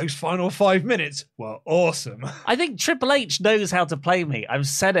 but those final 5 minutes were awesome. I think Triple H knows how to play me. I've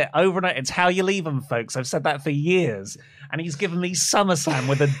said it over and over. It's how you leave them, folks. I've said that for years. And he's given me SummerSlam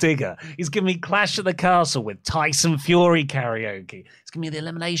with a digger. He's given me Clash at the Castle with Tyson Fury karaoke. He's given me the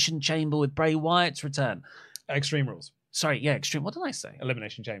Elimination Chamber with Bray Wyatt's return. Extreme Rules. Sorry, yeah, Extreme. What did I say?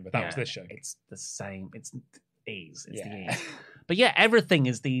 Elimination Chamber. That was this show. It's the same. It's ease. It's the ease. But yeah, everything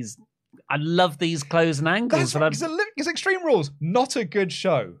is these. I love these closing angles. That's right, because Extreme Rules, not a good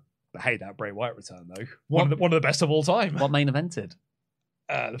show. But hey, that Bray Wyatt return, though. One of the best of all time. What main evented?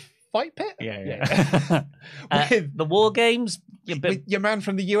 The Fight Pit? Yeah. The War Games? Your man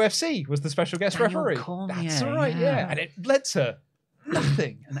from the UFC was the special guest Daniel referee. Cormier, That's right, yeah. And it led to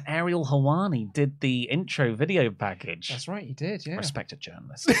nothing. And Ariel Helwani did the intro video package. That's right, he did, yeah. Respected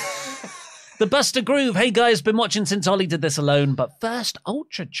journalist. The Buster Groove. Hey guys, been watching since Ollie did this alone, but first,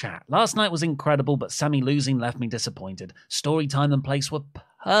 Ultra Chat. Last night was incredible, but Sammy losing left me disappointed. Story time and place were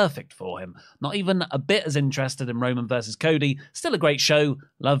perfect for him. Not even a bit as interested in Roman versus Cody. Still a great show.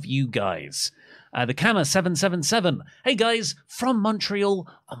 Love you guys. The Kama 777. Hey guys, from Montreal,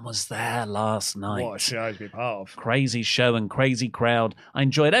 and was there last night. What a show to be part of. Crazy show and crazy crowd. I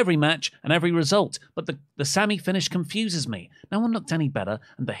enjoyed every match and every result, but the Sammy finish confuses me. No one looked any better,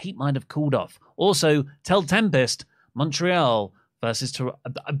 and the heat might have cooled off. Also, tell Tempest, Montreal versus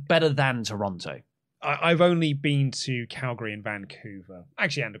better than Toronto. I've only been to Calgary and Vancouver,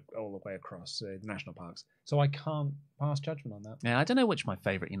 actually, and all the way across the national parks, so I can't pass judgment on that. Yeah, I don't know which my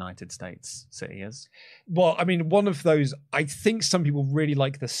favourite United States city is. Well, I mean, one of those, I think some people really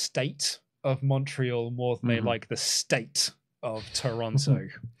like the state of Montreal more than they like the state of Toronto.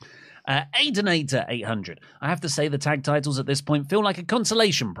 Aidenator 800. I have to say the tag titles at this point feel like a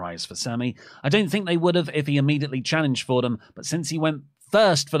consolation prize for Sammy. I don't think they would have if he immediately challenged for them, but since he went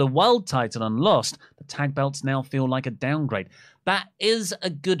first for the world title and lost, the tag belts now feel like a downgrade. That is a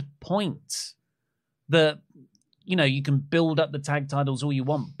good point. You can build up the tag titles all you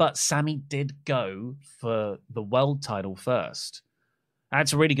want, but Sammy did go for the world title first.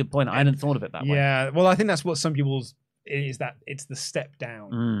 That's a really good point. I hadn't thought of it that way. Yeah, well, I think that's what some people's is, that it's the step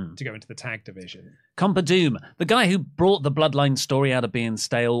down to go into the tag division. Compa Doom, the guy who brought the Bloodline story out of being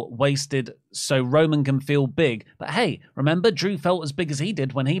stale, wasted so Roman can feel big. But hey, remember Drew felt as big as he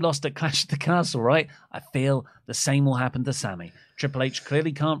did when he lost at Clash at the Castle, right? I feel the same will happen to Sammy. Triple H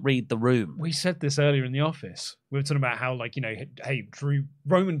clearly can't read the room. We said this earlier in the office. We were talking about how, hey,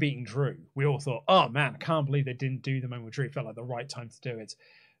 Roman beating Drew. We all thought, oh man, I can't believe they didn't do the moment with Drew. It felt like the right time to do it.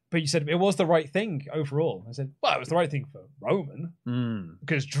 But you said it was the right thing overall. I said, well, it was the right thing for Roman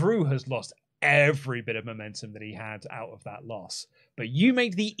because Drew has lost every bit of momentum that he had out of that loss. But you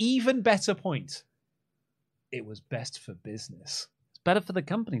made the even better point. It was best for business. It's better for the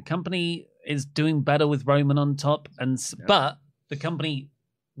company. The company is doing better with Roman on top, but the company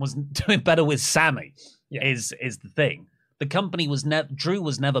was doing better with Sammy. Yeah. Is the thing. The company was Drew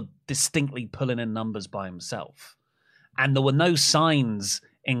was never distinctly pulling in numbers by himself, and there were no signs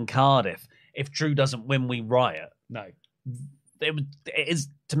in Cardiff. If Drew doesn't win, we riot. No, it is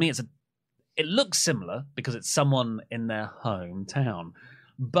to me. It looks similar because it's someone in their hometown,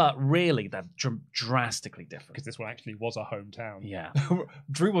 but really they're drastically different. Because this one actually was a hometown. Yeah,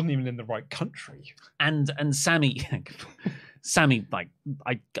 Drew wasn't even in the right country, and Sammy. Sammy,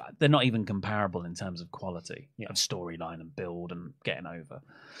 they're not even comparable in terms of quality of storyline and build and getting over.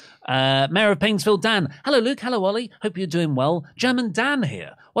 Mayor of Painesville, Dan. Hello, Luke. Hello, Ollie. Hope you're doing well. German Dan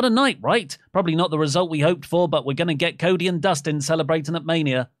here. What a night, right? Probably not the result we hoped for, but we're going to get Cody and Dustin celebrating at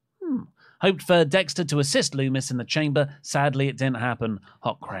Mania. Hoped for Dexter to assist Loomis in the chamber. Sadly, it didn't happen.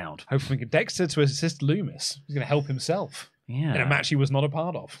 Hot crowd. Hoping for Dexter to assist Loomis. He's going to help himself. Yeah. In a match he was not a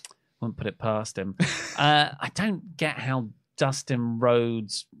part of. Wouldn't put it past him. I don't get how Dustin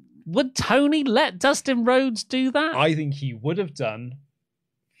Rhodes... Would Tony let Dustin Rhodes do that? I think he would have done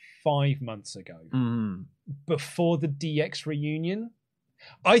 5 months ago. Before the DX reunion.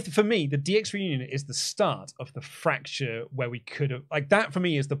 For me, the DX reunion is the start of the fracture where we could have... that for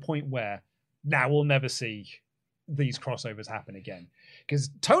me is the point where now we'll never see these crossovers happen again.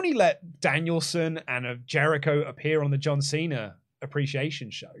 Because Tony let Danielson and Jericho appear on the John Cena appreciation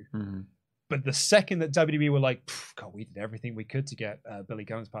show. But the second that WWE were like, God, we did everything we could to get Billy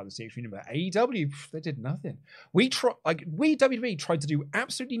Gunn as part of the DX reunion, but AEW, they did nothing. We WWE tried to do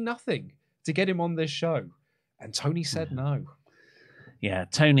absolutely nothing to get him on this show, and Tony said no. Yeah,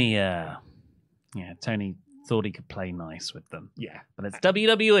 Tony. Tony thought he could play nice with them. Yeah, but it's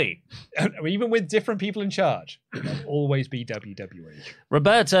WWE. Even with different people in charge, it'll always be WWE.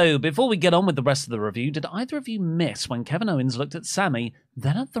 Roberto, before we get on with the rest of the review, did either of you miss when Kevin Owens looked at Sammy,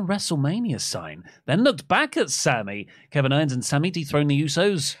 then at the WrestleMania sign, then looked back at Sammy? Kevin Owens and Sammy dethrone the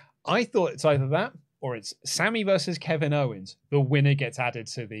Usos. I thought it's either that or it's Sammy versus Kevin Owens. The winner gets added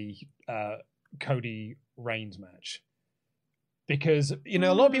to the Cody Reigns match. Because, a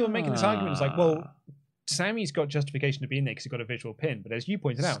lot of people are making this argument. It's like, well, Sammy's got justification to be in there because he got a visual pin. But as you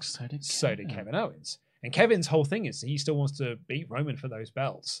pointed out, so did Kevin Owens. And Kevin's whole thing is he still wants to beat Roman for those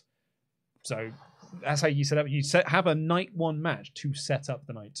belts. So that's how you set up. You have a night one match to set up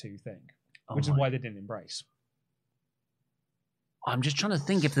the night two thing, which is why they didn't embrace. I'm just trying to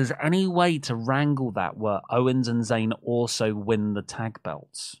think if there's any way to wrangle that where Owens and Zayn also win the tag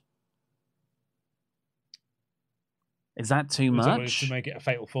belts. Is that too much? To make it a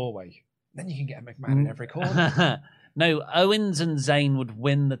fatal four-way. Then you can get a McMahon in every corner. No, Owens and Zayn would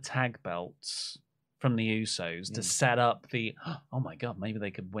win the tag belts from the Usos to set up the... Oh my God, maybe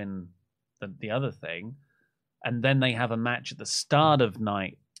they could win the other thing, and then they have a match at the start of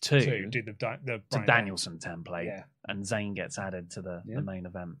night 2 to do the to Bryan Danielson template, Yeah. and Zayn gets added to the Yeah. main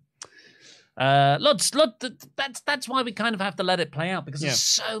event. That's why we kind of have to let it play out, because there's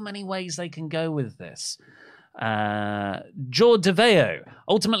so many ways they can go with this. George DeVeo.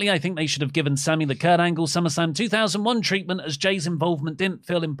 Ultimately, I think they should have given Sammy the Kurt Angle SummerSlam 2001 treatment, as Jay's involvement didn't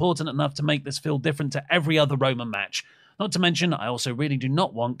feel important enough to make this feel different to every other Roman match. Not to mention, I also really do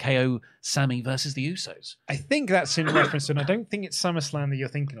not want KO Sammy versus the Usos. I think that's in reference to, and I don't think it's SummerSlam that you're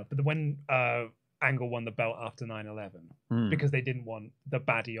thinking of, but when Angle won the belt after 9/11, because they didn't want the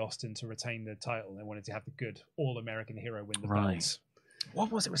baddie Austin to retain the title. They wanted to have the good All-American hero win the belts.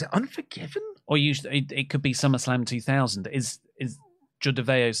 What was it? Was it Unforgiven? Or it could be SummerSlam 2000. Is George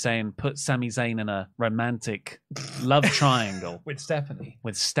DeVeo saying put Sami Zayn in a romantic love triangle with Stephanie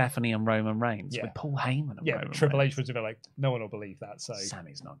and Roman Reigns, with Paul Heyman and Roman Triple Reigns. H was like, no one will believe that. So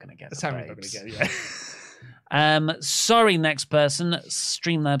Sammy's not going to get Sammy's not going to get it. Sorry, next person.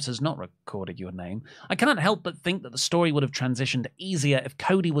 Streamlabs has not recorded your name. I cannot help but think that the story would have transitioned easier if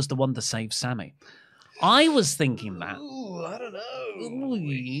Cody was the one to save Sammy. I was thinking that. Ooh, I don't know.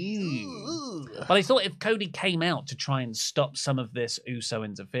 But I thought if Cody came out to try and stop some of this Uso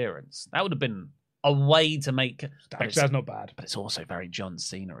interference, that would have been a way to make... That's not bad. But it's also very John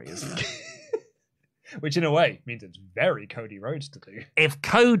Cena-y, isn't it? Which in a way means it's very Cody Rhodes to do. If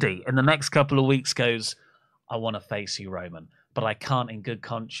Cody in the next couple of weeks goes, I want to face you, Roman, but I can't in good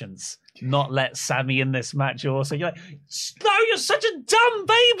conscience not let Sammy in this match also. You're like, no, you're such a dumb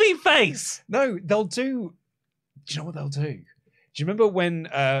baby face. No, they'll do... Do you know what they'll do? Do you remember when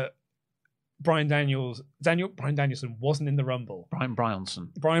Bryan Danielson wasn't in the Rumble? Brian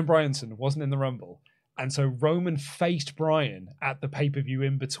Bryanson wasn't in the Rumble. And so Roman faced Bryan at the pay-per-view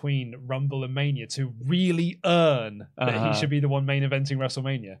in between Rumble and Mania to really earn that he should be the one main eventing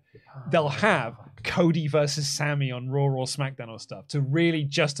WrestleMania. They'll have Cody versus Sammy on Raw or SmackDown or stuff to really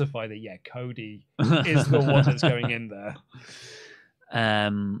justify that, Cody is the one that's going in there.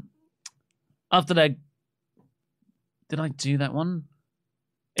 After that... Did I do that one?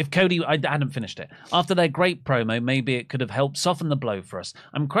 If Cody... I hadn't finished it. After their great promo, maybe it could have helped soften the blow for us.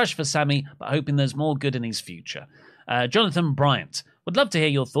 I'm crushed for Sammy, but hoping there's more good in his future. Jonathan Bryant. Would love to hear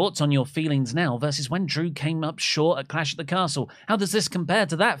your thoughts on your feelings now versus when Drew came up short at Clash at the Castle. How does this compare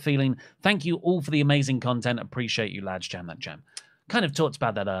to that feeling? Thank you all for the amazing content. Appreciate you, lads. Jam that jam. Kind of talked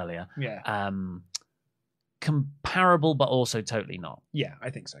about that earlier. Yeah. Comparable, but also totally not. Yeah, I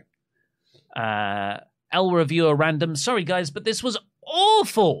think so. L Reviewer Random. Sorry, guys, but this was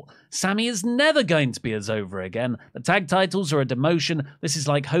awful. Sammy is never going to be us over again. The tag titles are a demotion. This is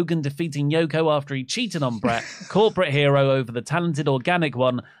like Hogan defeating Yoko after he cheated on Bret. Corporate hero over the talented organic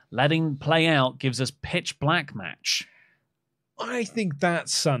one. Letting play out gives us pitch black match. I think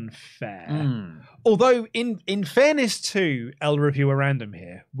that's unfair. Although, in fairness to L Reviewer Random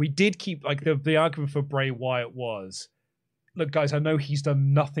here, we did keep the argument for Bray Wyatt was, look, guys, I know he's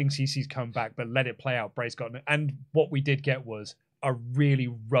done nothing since he's come back, but let it play out. Bray's got it. And what we did get was a really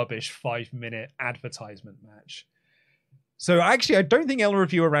rubbish 5-minute advertisement match. So actually, I don't think El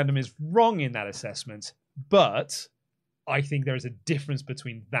Reviewer Random is wrong in that assessment, but I think there is a difference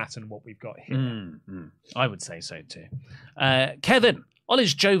between that and what we've got here. I would say so too. Kevin,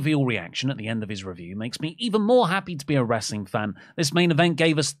 Ollie's jovial reaction at the end of his review makes me even more happy to be a wrestling fan. This main event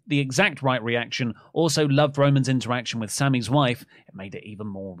gave us the exact right reaction. Also loved Roman's interaction with Sammy's wife. It made it even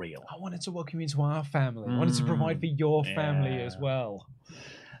more real. I wanted to welcome you into our family. I wanted to provide for your family as well.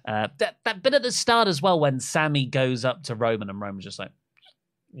 That bit at the start as well, when Sammy goes up to Roman and Roman's just like,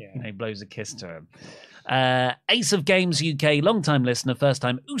 he blows a kiss to him. Ace of Games UK, long-time listener,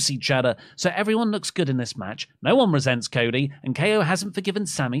 first-time Usi chatter. So everyone looks good in this match. No one resents Cody, and KO hasn't forgiven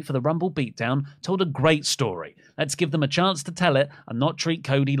Sammy for the Rumble beatdown. Told a great story. Let's give them a chance to tell it and not treat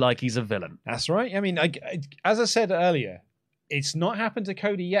Cody like he's a villain. That's right. I mean, as I said earlier, it's not happened to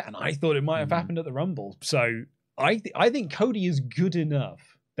Cody yet, and I thought it might have happened at the Rumble. So I think Cody is good enough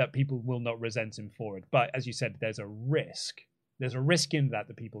that people will not resent him for it. But as you said, there's a risk. There's a risk in that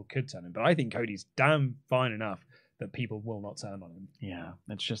people could turn him. But I think Cody's damn fine enough that people will not turn on him. Yeah,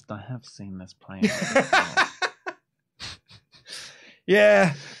 it's just I have seen this play out.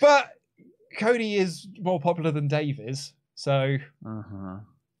 Yeah, but Cody is more popular than Dave is, so... Oh,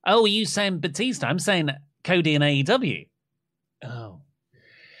 are you saying Batista? I'm saying Cody in AEW. Oh.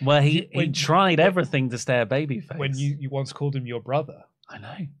 Where he tried everything to stay a babyface. When you once called him your brother. I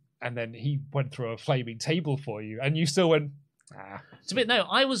know. And then he went through a flaming table for you, and you still went... No,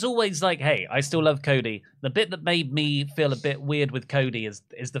 I was always like, hey, I still love Cody. The bit that made me feel a bit weird with Cody is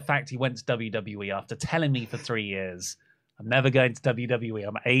the fact he went to WWE after telling me for 3 years, I'm never going to WWE.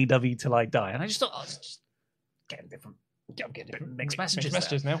 I'm AEW till I die. And I just thought, oh, it's just getting different. I'm getting different mixed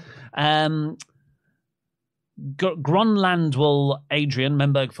messages now. Gronlandwell Adrian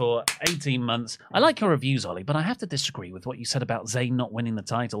Menberg for 18 months. I like your reviews, Ollie, but I have to disagree with what you said about Zayn not winning the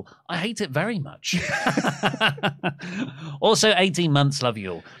title. I hate it very much. Also, 18 months. Love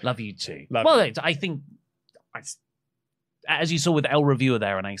you all. Love you too. I think, as you saw with El Reviewer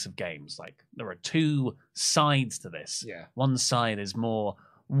there on Ace of Games, like there are two sides to this. Yeah. One side is more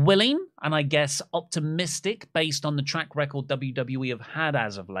willing and I guess optimistic based on the track record WWE have had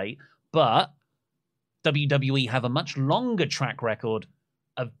as of late, but WWE have a much longer track record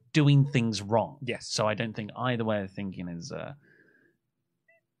of doing things wrong. Yes. So I don't think either way of thinking is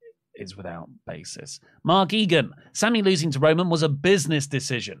without basis. Mark Egan, Sammy losing to Roman was a business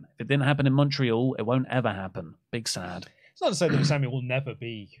decision. If it didn't happen in Montreal, it won't ever happen. Big sad. It's not to say that Sammy will never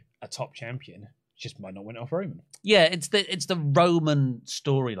be a top champion. Just might not win it off Roman. Yeah, it's the Roman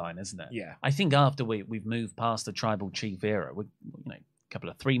storyline, isn't it? Yeah. I think after we've moved past the tribal chief era, couple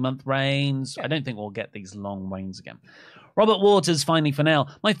of 3-month reigns. Yeah. I don't think we'll get these long reigns again. Robert Waters, finally for now.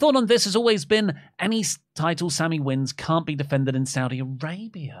 My thought on this has always been any title Sammy wins can't be defended in Saudi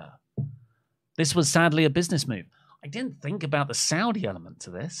Arabia. This was sadly a business move. I didn't think about the Saudi element to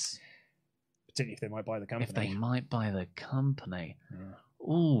this. Particularly if they might buy the company. If they might buy the company. Yeah.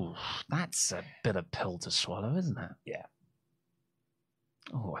 Ooh, that's a bit of pill to swallow, isn't it? Yeah.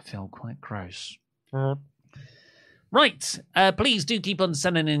 Oh, I feel quite gross. Right, please do keep on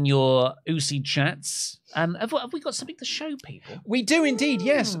sending in your Usi chats. Have we got something to show people? We do indeed,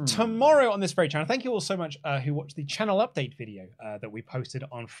 yes. Tomorrow on this very channel. Thank you all so much who watched the channel update video that we posted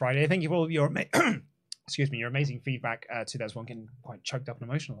on Friday. Thank you for all of your your amazing feedback to those. One getting quite choked up and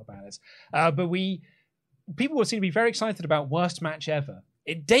emotional about it. But people seem to be very excited about Worst Match Ever.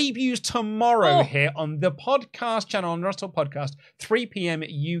 It debuts tomorrow here on the podcast channel, on Rustle Podcast, 3 p.m.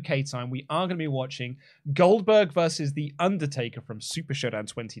 UK time. We are going to be watching Goldberg versus The Undertaker from Super Showdown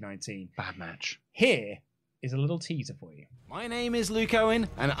 2019. Bad match. Here is a little teaser for you. My name is Luke Owen,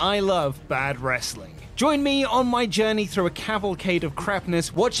 and I love bad wrestling. Join me on my journey through a cavalcade of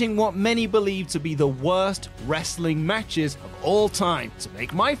crapness, watching what many believe to be the worst wrestling matches of all time, to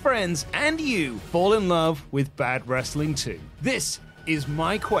make my friends and you fall in love with bad wrestling too. This is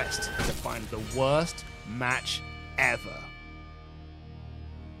my quest to find the worst match ever.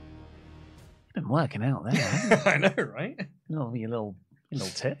 Been working out there, haven't you? I know, right? Your little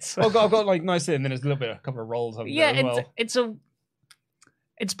tits. Well, I've got like nice and then there's a couple of rolls on there as well.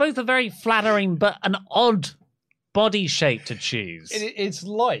 It's both a very flattering but an odd body shape to choose. It's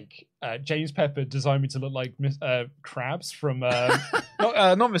like James Pepper designed me to look like Krabs from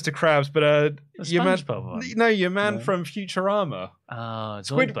not Mr. Krabs, but your man from Futurama.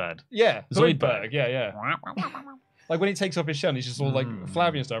 Zoidberg. Yeah, Zoidberg. Yeah. Like when he takes off his shell, he's just all like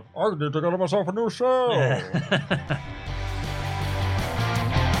flabby and stuff. I need to get myself a new show.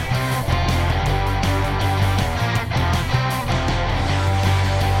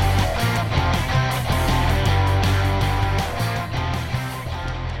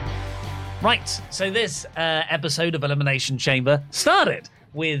 Right, so this episode of Elimination Chamber started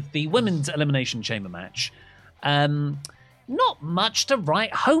with the Women's Elimination Chamber match. Not much to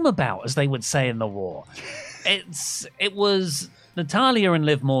write home about, as they would say in the war. It was Natalya and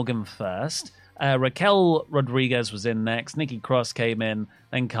Liv Morgan first. Raquel Rodriguez was in next. Nikki Cross came in.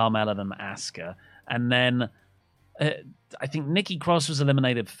 Then Carmella and Asuka. And then I think Nikki Cross was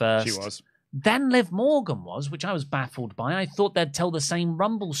eliminated first. She was. Then Liv Morgan was, which I was baffled by. I thought they'd tell the same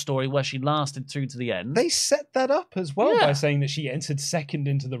Rumble story where she lasted through to the end. They set that up as well by saying that she entered second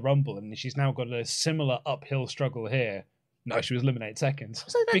into the Rumble and she's now got a similar uphill struggle here. No, she was eliminated second.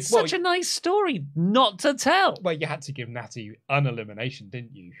 So that's such a nice story not to tell. Well, you had to give Natty an elimination,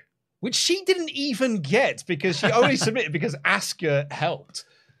 didn't you? Which she didn't even get because she only submitted because Asuka helped.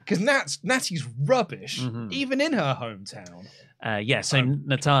 Because Natty's rubbish, even in her hometown. So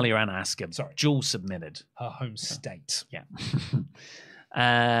Natalya and Asuka, dual submitted. Her home state. Yeah.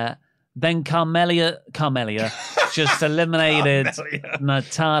 Then Carmella just eliminated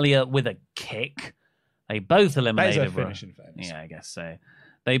Natalya with a kick. They both eliminated... That is her finish, in fairness. Yeah, I guess so.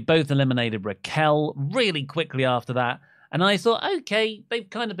 They both eliminated Raquel really quickly after that. And I thought, okay, they've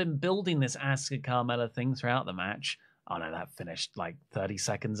kind of been building this Asuka-Carmella thing throughout the match. Oh no, that finished like 30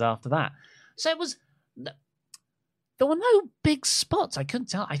 seconds after that. So it was... There were no big spots. I couldn't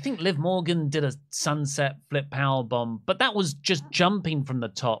tell. I think Liv Morgan did a sunset flip powerbomb, but that was just jumping from the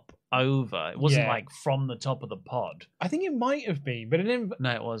top over. It wasn't like from the top of the pod. I think it might have been, but it didn't...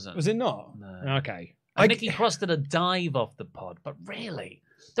 No, it wasn't. Was it not? No. Okay. Nikki Cross did a dive off the pod, but really,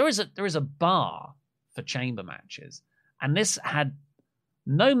 there is a bar for chamber matches, And this had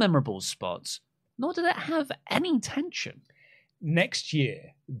no memorable spots, nor did it have any tension. Next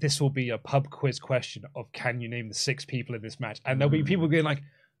year, this will be a pub quiz question of can you name the 6 people in this match? And there'll be people going like,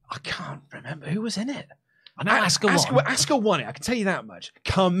 I can't remember who was in it. I know Asuka won. Asuka won it, I can tell you that much.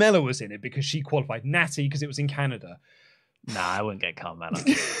 Carmella was in it because she qualified. Natty, because it was in Canada. Nah, I wouldn't get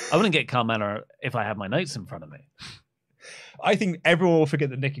Carmella. I wouldn't get Carmella if I had my notes in front of me. I think everyone will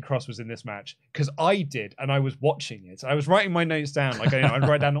forget that Nikki Cross was in this match because I did, and I was watching it. I was writing my notes down. Like, I'd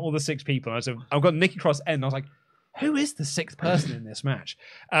write down all the 6 people. And I said, I've got Nikki Cross N. And I was like, who is the 6th person in this match?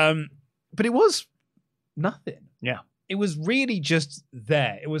 But it was nothing. Yeah. It was really just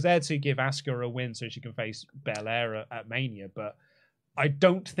there. It was there to give Asuka a win so she can face Belair at Mania. But I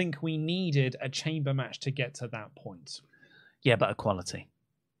don't think we needed a chamber match to get to that point. Yeah, but equality.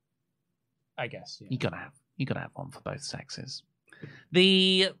 I guess. Yeah. You gotta have one for both sexes.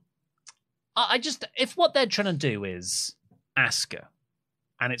 If what they're trying to do is Asuka,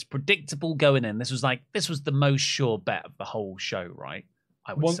 and it's predictable going in, this was the most sure bet of the whole show, right?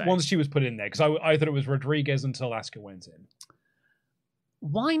 I would say. Once she was put in there, because I thought it was Rodriguez until Asuka went in.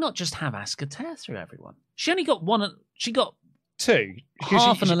 Why not just have Asuka tear through everyone? She only got one. She got 2.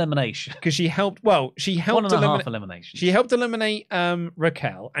 Half an elimination. Because she helped. Well, she helped 1.5 elimination. She helped eliminate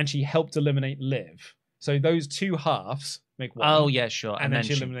Raquel, and she helped eliminate Liv. So those 2 halves make 1. Oh yeah, sure. And then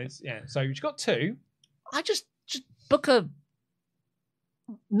she eliminates. Yeah. So she got 2. I just book her.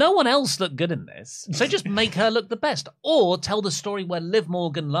 No one else looked good in this, so just make her look the best, or tell the story where Liv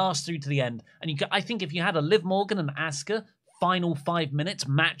Morgan lasts through to the end. And I think if you had a Liv Morgan and Asuka final 5 minutes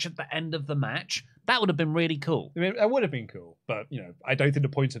match at the end of the match, that would have been really cool. I mean, that would have been cool, but I don't think the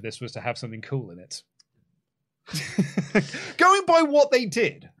point of this was to have something cool in it. Going by what they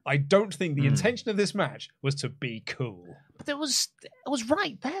did, I don't think the intention of this match was to be cool. But it was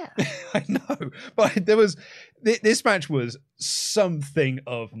right there. I know, but this match was something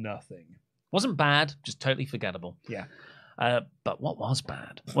of nothing. Wasn't bad, just totally forgettable. Yeah. But what was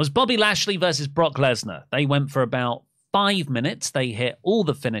bad was Bobby Lashley versus Brock Lesnar. They went for about 5 minutes. They hit all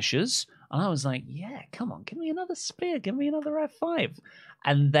the finishers. And I was like, yeah, come on, give me another spear, give me another F5.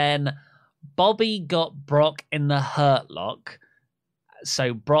 And then Bobby got Brock in the hurt lock.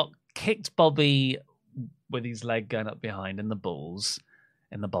 So Brock kicked Bobby with his leg going up behind in the bubbles.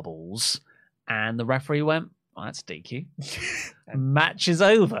 And the referee went, oh, that's DQ. Match is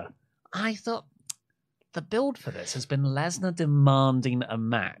over. I thought the build for this has been Lesnar demanding a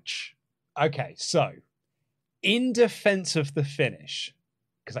match. Okay, so in defense of the finish,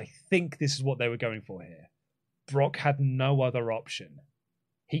 because I think this is what they were going for here, Brock had no other option.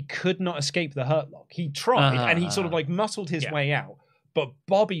 He could not escape the hurt lock. He tried, and he sort of muscled his way out, but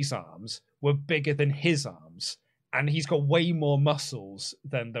Bobby's arms were bigger than his arms, and he's got way more muscles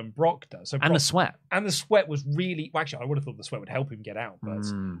than Brock does. So and the sweat. And the sweat was really... Well, actually, I would have thought the sweat would help him get out, but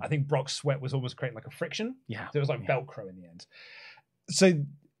I think Brock's sweat was almost creating a friction. Yeah. So it was like Velcro in the end. So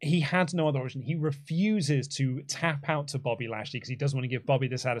he had no other option. He refuses to tap out to Bobby Lashley because he doesn't want to give Bobby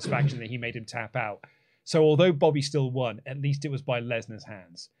the satisfaction that he made him tap out. So although Bobby still won, at least it was by Lesnar's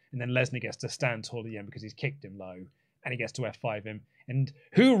hands. And then Lesnar gets to stand tall at the end because he's kicked him low. And he gets to F5 him. And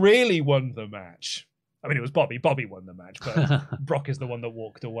who really won the match? I mean, it was Bobby. Bobby won the match. But Brock is the one that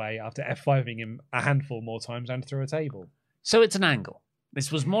walked away after F5ing him a handful more times and through a table. So it's an angle. This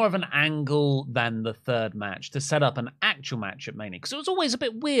was more of an angle than the third match to set up an actual match at Mania. Because it was always a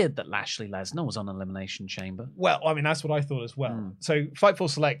bit weird that Lashley Lesnar was on Elimination Chamber. Well, I mean, that's what I thought as well. So Fightful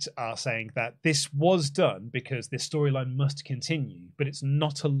Select are saying that this was done because this storyline must continue, but it's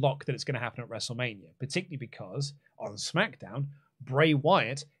not a lock that it's going to happen at WrestleMania, particularly because on SmackDown, Bray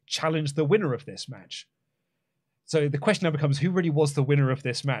Wyatt challenged the winner of this match. So the question now becomes, who really was the winner of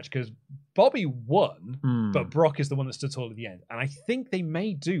this match? Because Bobby won, but Brock is the one that stood tall at the end. And I think they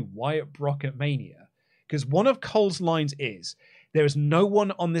may do Wyatt Brock at Mania. Because one of Cole's lines is, there is no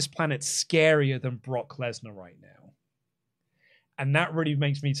one on this planet scarier than Brock Lesnar right now. And that really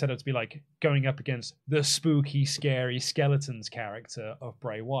makes me set up to be going up against the spooky, scary skeletons character of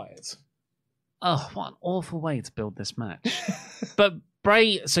Bray Wyatt. Oh, what an awful way to build this match. But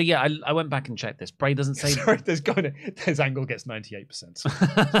Bray, so yeah, I went back and checked this. Bray doesn't say... Sorry, this angle gets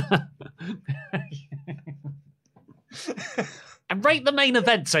 98%. And rate the main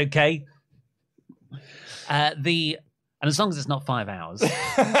events, okay? And as long as it's not 5 hours,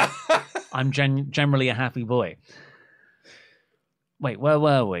 I'm generally a happy boy. Wait, where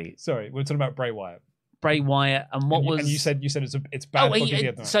were we? Sorry, we're talking about Bray Wyatt. Bray Wyatt, and what was... And you said it's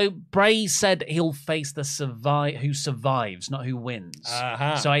bad. So Bray said he'll face who survives, not who wins.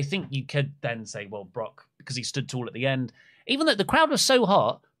 So I think you could then say, well, Brock, because he stood tall at the end. Even though the crowd was so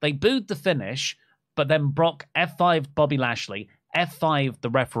hot, they booed the finish, But then Brock F5'd Bobby Lashley, F5'd the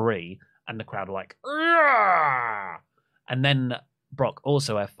referee, and the crowd were like, "Argh!" And then Brock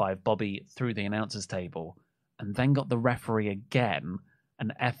also F5'd Bobby through the announcer's table, and then got the referee again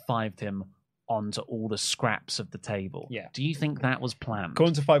and F5'd him onto all the scraps of the table. Yeah. Do you think that was planned?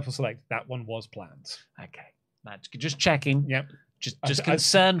 According to Fightful Select, that one was planned. Okay. Just checking. Yep. Just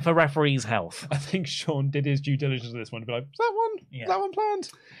concerned for referees' health. I think Sean did his due diligence on this one to be like, is that one? Yeah. Is that one planned?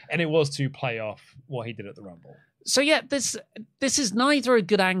 And it was to play off what he did at the Rumble. So yeah, this is neither a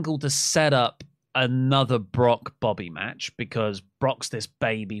good angle to set up another Brock Bobby match, because Brock's this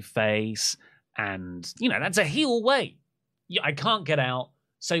baby face, and that's a heel way. I can't get out.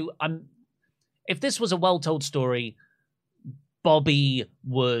 So if this was a well-told story, Bobby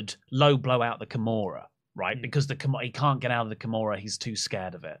would low blow out the Kimura, right? Because he can't get out of the Kimura. He's too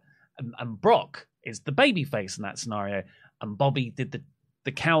scared of it. And Brock is the baby face in that scenario, and Bobby did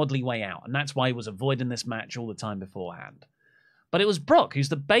the cowardly way out, and that's why he was avoiding this match all the time beforehand. But it was Brock who's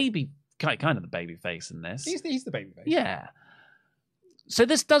the baby, kind of the baby face in this. He's the baby face. Yeah. So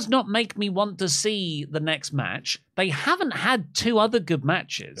this does not make me want to see the next match. They haven't had two other good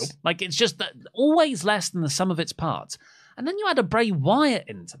matches. Nope. Like, it's just that always less than the sum of its parts. And then you add a Bray Wyatt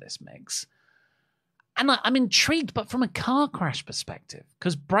into this mix. And I'm intrigued, but from a car crash perspective,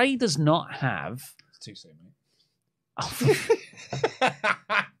 because Bray does not have... It's too soon, mate. Oh,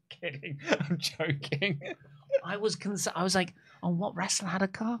 kidding. I'm joking. I was like, oh, what wrestler had a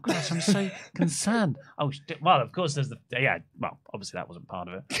car crash? I'm so concerned. Oh, well, of course, there's obviously that wasn't part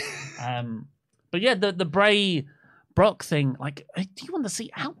of it. But yeah, the Bray Brock thing, like, do you want to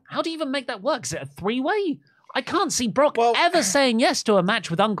see, how do you even make that work? Is it a three-way? I can't see Brock ever saying yes to a match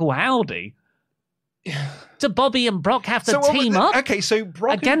with Uncle Howdy. Do Bobby and Brock have to team up? Okay, so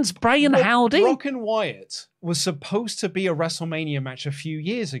Brock against Bray and Howdy? Brock and Wyatt was supposed to be a WrestleMania match a few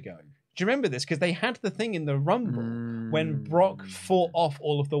years ago. Do you remember this? Because they had the thing in the Rumble when Brock fought off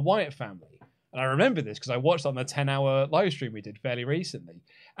all of the Wyatt family. And I remember this because I watched on the 10-hour live stream we did fairly recently.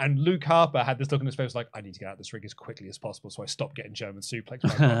 And Luke Harper had this look on his face like, I need to get out of this ring as quickly as possible, so I stopped getting German suplexed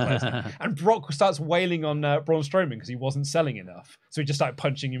by Brock Lesnar. And Brock starts wailing on Braun Strowman because he wasn't selling enough. So he just started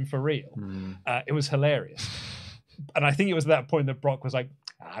punching him for real. It was hilarious. And I think it was at that point that Brock was like,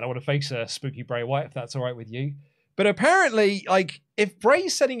 I don't want to face a spooky Bray Wyatt if that's all right with you. But apparently, like, if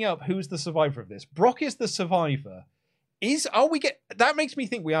Bray's setting up who's the survivor of this, Brock is the survivor. That makes me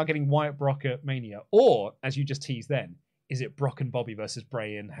think we are getting Wyatt Brock at Mania. Or, as you just teased then, is it Brock and Bobby versus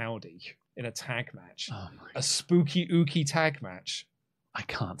Bray and Howdy in a tag match? A spooky, ooky tag match. I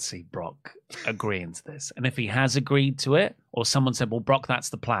can't see Brock agreeing to this. And if he has agreed to it, or someone said, well, Brock, that's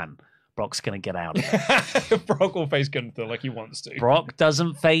the plan, Brock's going to get out of it. Brock will face Gunther like he wants to. Brock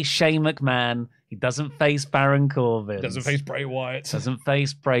doesn't face Shane McMahon. He doesn't face Baron Corbin. Doesn't face Bray Wyatt. Doesn't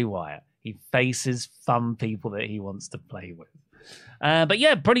face Bray Wyatt. He faces fun people that he wants to play with. But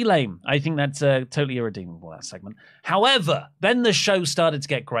yeah, pretty lame. I think that's totally irredeemable, that segment. However, then the show started to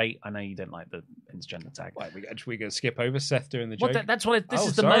get great. I know you didn't like the intergender tag. Right, we going to skip over Seth doing the joke? That's what this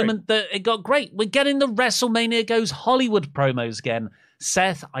is the moment that it got great. We're getting the WrestleMania Goes Hollywood promos again.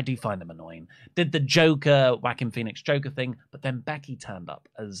 Seth, I do find him annoying, did the Joker, Joaquin Phoenix Joker thing, but then Becky turned up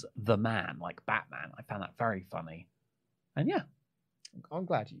as the man, like Batman. I found that very funny. And yeah. I'm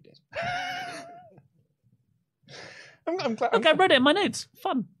glad you did. I read it in my notes.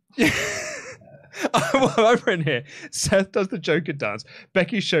 Fun. I've written here, Seth does the Joker dance.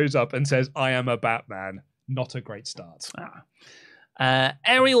 Becky shows up and says, I am a Batman. Not a great start.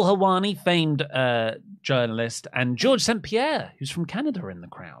 Ariel Helwani, famed journalist, and George St. Pierre, who's from Canada, in the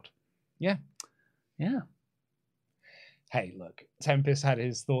crowd. Yeah. Hey, look, Tempest had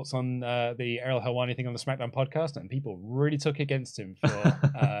his thoughts on the Ariel Helwani thing on the SmackDown podcast, and people really took against him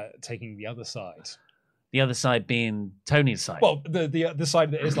for taking the other side. The other side being Tony's side. Well, the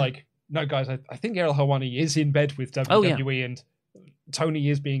side that is like, no, guys, I think Ariel Helwani is in bed with WWE, and Tony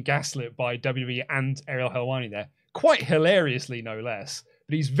is being gaslit by WWE and Ariel Helwani there. Quite hilariously, no less.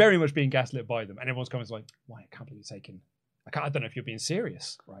 But he's very much being gaslit by them. And everyone's coming like, why, I can't believe you're taking... I don't know if you're being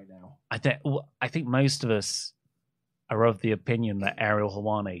serious right now. I think most of us are of the opinion that Ariel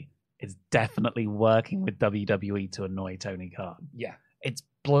Helwani is definitely working with WWE to annoy Tony Khan. Yeah. It's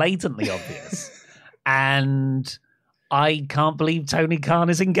blatantly obvious. And I can't believe Tony Khan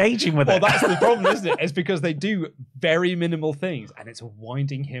is engaging with it. Well, that's the problem, isn't it? It's because they do very minimal things, and it's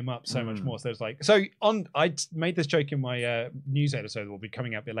winding him up so much more. So it's like, I made this joke in my news episode that will be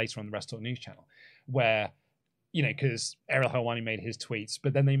coming out a bit later on the Rest Talk News channel, where, because Ariel Helwani made his tweets,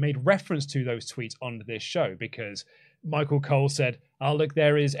 but then they made reference to those tweets on this show because Michael Cole said, "Oh, look,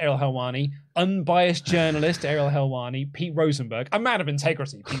 there is Ariel Helwani, unbiased journalist Ariel Helwani, Pete Rosenberg, a man of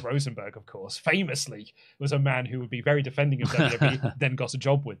integrity." Pete Rosenberg, of course, famously was a man who would be very defending of WWE, then got a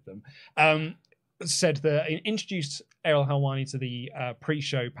job with them. Said that introduced Ariel Helwani to the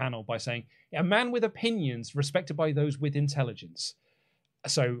pre-show panel by saying, "A man with opinions respected by those with intelligence."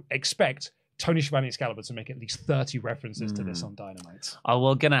 So expect Tony Schiavone Excalibur to make at least 30 references to this on Dynamite. Oh,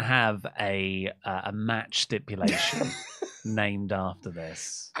 we're going to have a match stipulation named after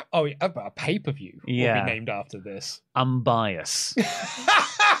this. Oh, yeah, a pay-per-view will be named after this. Unbiased.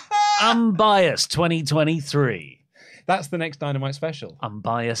 Unbiased 2023. That's the next Dynamite special.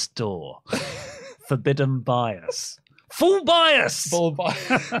 Unbiased door. Forbidden bias. Full bias. Full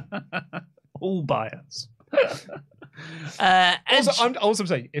bias. All bias. I'm also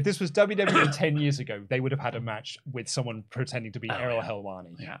saying, if this was WWE 10 years ago, they would have had a match with someone pretending to be Ariel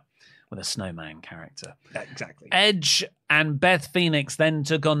Helwani. Yeah, with a snowman character. Exactly. Edge and Beth Phoenix then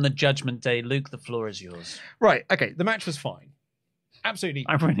took on the Judgment Day. Luke, the floor is yours. Right, okay, the match was fine. Absolutely.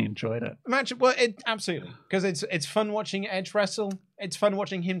 I really enjoyed it. Absolutely. Because it's fun watching Edge wrestle. It's fun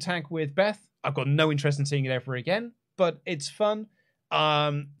watching him tag with Beth. I've got no interest in seeing it ever again, but it's fun.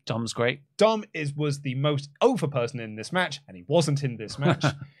 Dom's great. Dom was the most over person in this match, and he wasn't in this match.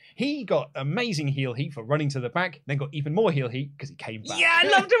 He got amazing heel heat for running to the back, then got even more heel heat because he came back. Yeah, I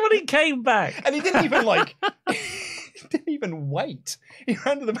loved it when he came back. And he didn't even he didn't even wait. He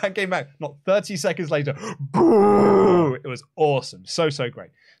ran to the back, came back. Not 30 seconds later, boo! It was awesome. So great.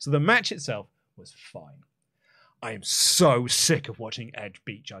 So the match itself was fine. I am so sick of watching Edge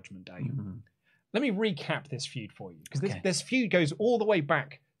beat Judgment Day. Mm-hmm. Let me recap this feud for you, because this feud goes all the way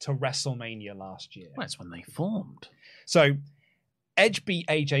back to WrestleMania last year. Well, that's when they formed. So Edge beat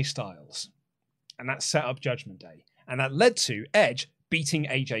AJ Styles, and that set up Judgment Day. And that led to Edge beating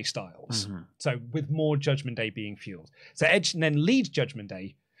AJ Styles. Mm-hmm. So with more Judgment Day being fueled. So Edge then leads Judgment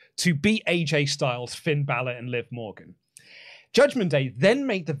Day to beat AJ Styles, Finn Balor, and Liv Morgan. Judgment Day then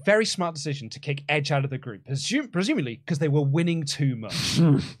made the very smart decision to kick Edge out of the group, presumably because they were winning too much.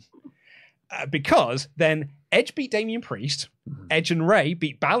 Because then Edge beat Damian Priest, Edge and Rey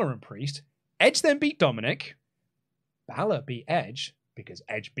beat Balor and Priest, Edge then beat Dominic, Balor beat Edge because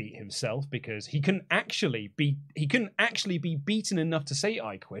Edge beat himself because he couldn't actually be beaten enough to say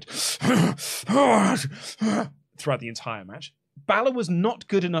 "I quit" throughout the entire match. Balor was not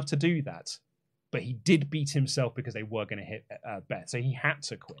good enough to do that, but he did beat himself because they were going to hit Beth, so he had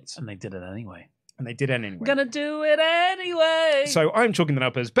to quit. And they did it anyway. Gonna do it anyway. So I'm chalking that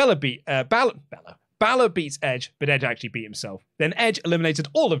up as Balor beats Edge, but Edge actually beat himself. Then Edge eliminated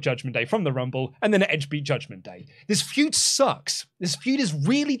all of Judgment Day from the Rumble, and then Edge beat Judgment Day. This feud sucks. This feud is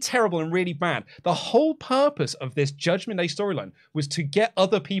really terrible and really bad. The whole purpose of this Judgment Day storyline was to get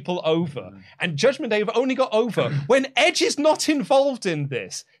other people over. And Judgment Day have only got over when Edge is not involved in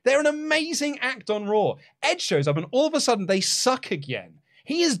this. They're an amazing act on Raw. Edge shows up and all of a sudden they suck again.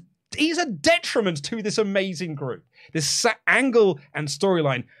 He's a detriment to this amazing group. This angle and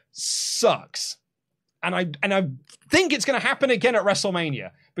storyline sucks. And I think it's going to happen again at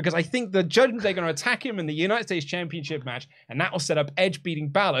WrestleMania, because I think the Judgment Day are going to attack him in the United States Championship match, and that will set up Edge beating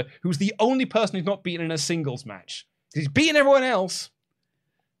Balor, who's the only person who's not beaten in a singles match. He's beaten everyone else.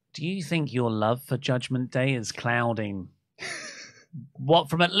 Do you think your love for Judgment Day is clouding what,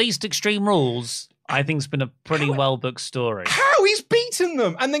 from at least Extreme Rules, I think it's been a pretty well-booked story? How? He's beaten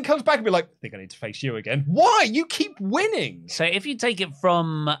them and then comes back and be like, I think I need to face you again. Why? You keep winning. So if you take it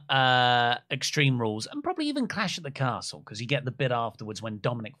from Extreme Rules, and probably even Clash at the Castle, because you get the bit afterwards when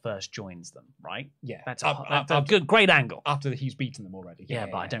Dominic first joins them, right? Yeah. That's a good, great angle. After he's beaten them already. Yeah,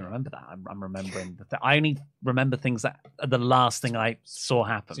 but I don't remember that. I'm remembering. I only remember things that are the last thing I saw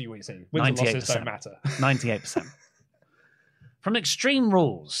happen. So you were saying, wins and losses don't matter. 98%. From Extreme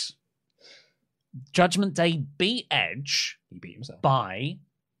Rules, Judgment Day beat Edge. He beat himself by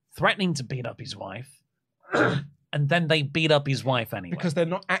threatening to beat up his wife, and then they beat up his wife anyway. Because they're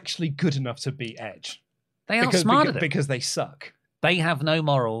not actually good enough to beat Edge. They outsmarted him. Because they suck. They have no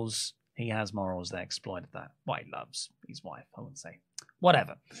morals. He has morals. They exploited that. Well, he loves his wife, I wouldn't say.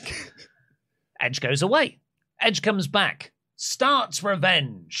 Whatever. Edge goes away. Edge comes back. Starts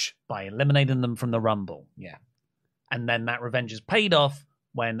revenge by eliminating them from the Rumble. Yeah. And then that revenge is paid off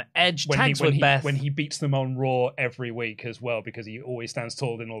when Edge tags with Beth. When he beats them on Raw every week as well, because he always stands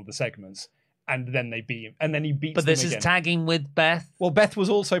tall in all the segments. And then they beat him. And then he beats them again. But this is tagging with Beth? Well, Beth was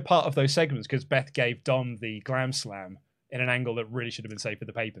also part of those segments, because Beth gave Dom the Glam Slam in an angle that really should have been safe for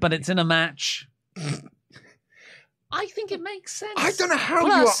the pay-per-view. But it's in a match. I think it makes sense. I don't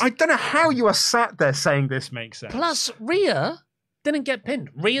know how you are sat there saying this makes sense. Plus, Rhea didn't get pinned.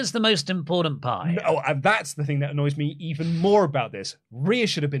 Rhea's the most important part. Oh, and that's the thing that annoys me even more about this. Rhea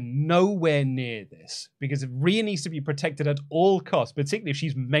should have been nowhere near this because Rhea needs to be protected at all costs, particularly if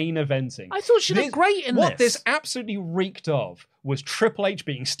she's main eventing. I thought she looked great in What this. this absolutely reeked of was Triple H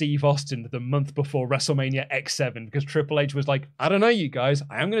beating Steve Austin the month before WrestleMania X7 because Triple H was like, I don't know, you guys,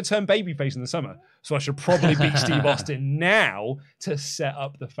 I am going to turn babyface in the summer, so I should probably beat Steve Austin now to set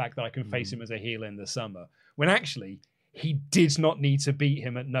up the fact that I can face him as a heel in the summer. When actually, he did not need to beat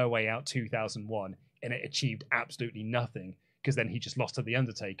him at No Way Out 2001, and it achieved absolutely nothing because then he just lost to The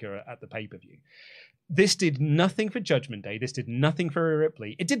Undertaker at the pay-per-view. This did nothing for Judgment Day. This did nothing for Rhea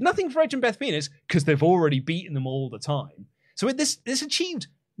Ripley. It did nothing for Edge and Beth Phoenix because they've already beaten them all the time. So this achieved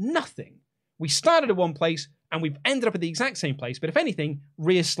nothing. We started at one place and we've ended up at the exact same place, but if anything,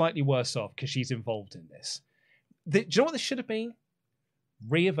 Rhea's slightly worse off because she's involved in this. Do you know what this should have been?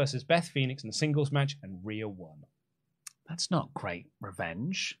 Rhea versus Beth Phoenix in the singles match, and Rhea won. That's not great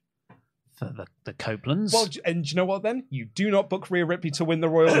revenge for the Copelands. Well, and do you know what then? You do not book Rhea Ripley to win the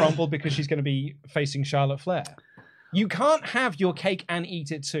Royal Rumble because she's going to be facing Charlotte Flair. You can't have your cake and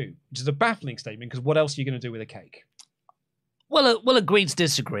eat it too, which is a baffling statement because what else are you going to do with a cake? Well, we'll agree to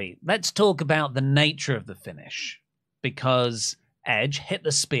disagree. Let's talk about the nature of the finish. Because Edge hit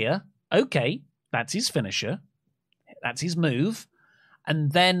the spear. Okay, that's his finisher. That's his move.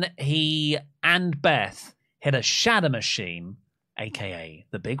 And then he and Beth hit a shatter machine, a.k.a.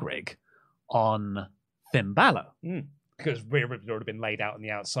 the Big Rig, on Finn Balor. Because Rhea Ripley would have been laid out on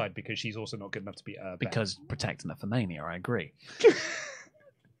the outside because she's also not good enough to beat Beth. Because protecting her for Mania, I agree.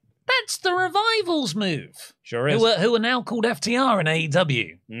 That's the Revival's move. Sure is. Who are now called FTR in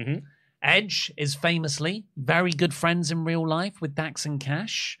AEW. Mm-hmm. Edge is famously very good friends in real life with Dax and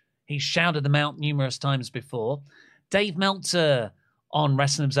Cash. He's shouted them out numerous times before. Dave Meltzer on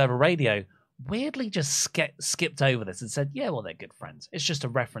Wrestling Observer Radio weirdly just skipped over this and said, yeah, well, they're good friends. It's just a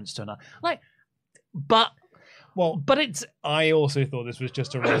reference to another. But it's... I also thought this was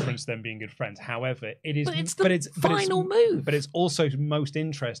just a reference to them being good friends. However, it is... But it's the final move. But it's also most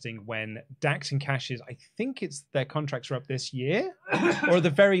interesting when Dax and Cash's, I think their contracts are up this year, or at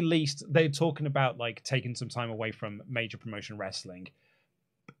the very least, they're talking about taking some time away from major promotion wrestling.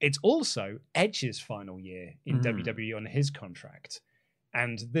 It's also Edge's final year in WWE on his contract.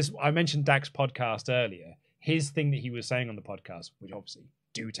 And this, I mentioned Dax podcast earlier. His thing that he was saying on the podcast, which obviously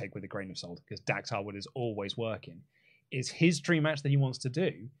do take with a grain of salt because Dax Harwood is always working, is his dream match that he wants to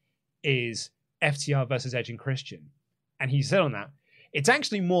do is FTR versus Edge and Christian. And he said on that, it's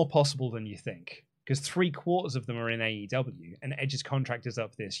actually more possible than you think because 3/4 of them are in AEW and Edge's contract is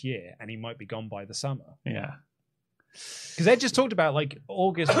up this year and he might be gone by the summer. Yeah. Because Edge just talked about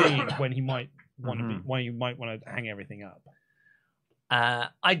August being when he might want to be, when you might want to hang everything up.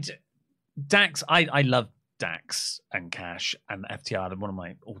 Dax, I love Dax and Cash and FTR. They're one of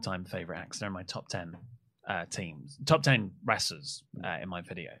my all-time favorite acts. They're in my top 10 teams, top 10 wrestlers in my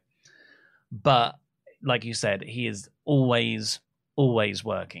video. But like you said, he is always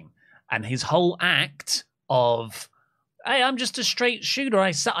working, and his whole act of, hey, I'm just a straight shooter.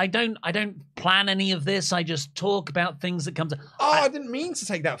 I don't plan any of this. I just talk about things that come to. Oh, I didn't mean to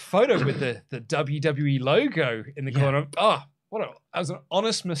take that photo with the WWE logo in the corner. Oh. That was an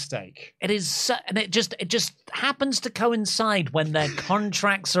honest mistake. It is, and it just happens to coincide when their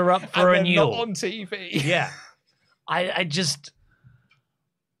contracts are up for renewal. Not on TV. Yeah, I just,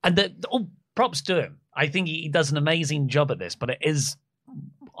 and all props to him. I think he does an amazing job at this. But it is,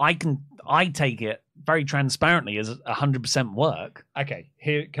 I take it very transparently as 100% work. Okay,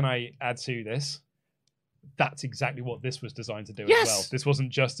 here can I add to this? That's exactly what this was designed to do as well. This wasn't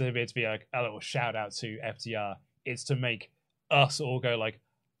just to be a little shout out to FTR. It's to make us all go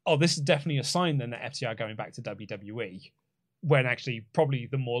oh, this is definitely a sign then that FTR going back to WWE, when actually probably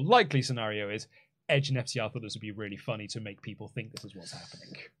the more likely scenario is Edge and FTR thought this would be really funny to make people think this is what's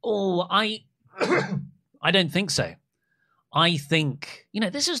happening. Oh, I don't think so. I think,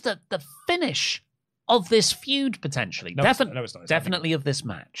 this is the finish of this feud potentially. No, it's not. Definitely of this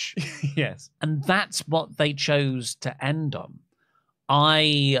match. Yes. And that's what they chose to end on.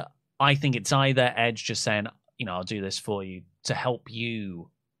 I think it's either Edge just saying, I'll do this for you to help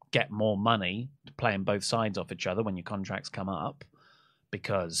you get more money, playing both sides off each other when your contracts come up.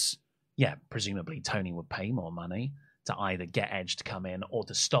 Because, presumably Tony would pay more money to either get Edge to come in or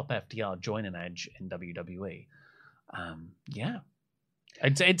to stop FTR joining Edge in WWE.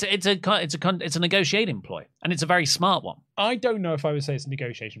 It's a negotiating ploy, and it's a very smart one. I don't know if I would say it's a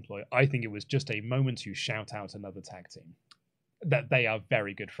negotiation ploy. I think it was just a moment to shout out another tag team that they are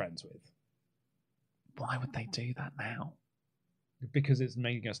very good friends with. Why would they do that now? Because it's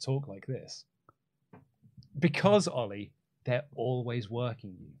making us talk like this. Because, Ollie, they're always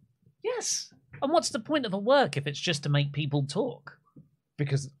working you. Yes. And what's the point of a work if it's just to make people talk?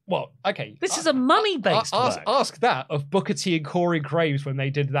 Because, well, okay. This is a money-based work. Ask that of Booker T and Corey Graves when they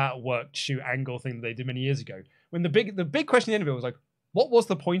did that work shoot angle thing that they did many years ago. When the big question at the end of it was like, what was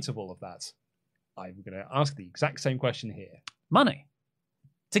the point of all of that? I'm going to ask the exact same question here. Money.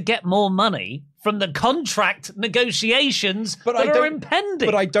 To get more money from the contract negotiations that are impending.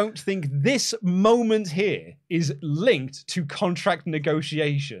 But I don't think this moment here is linked to contract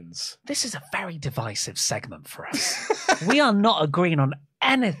negotiations. This is a very divisive segment for us. We are not agreeing on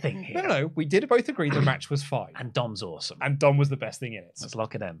anything here. No. We did both agree the match was fine. And Dom's awesome. And Dom was the best thing in it. Let's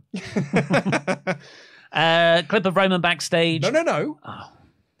lock it in. Clip of Roman backstage. No. Oh.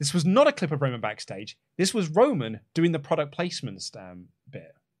 This was not a clip of Roman backstage. This was Roman doing the product placement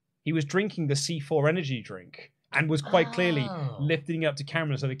bit. He was drinking the C4 energy drink and was quite clearly lifting it up to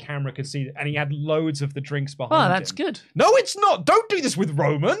camera so the camera could see it. And he had loads of the drinks behind him. Oh, that's good. No, it's not. Don't do this with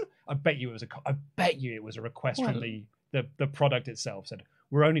Roman. I bet you it was a request from the product itself. Said,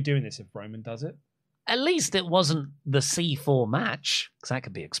 we're only doing this if Roman does it. At least it wasn't the C4 match, because that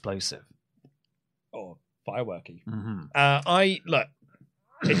could be explosive. Or fireworky. Mm-hmm. Look,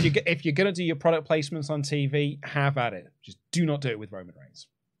 if you're going to do your product placements on TV, have at it. Just do not do it with Roman Reigns.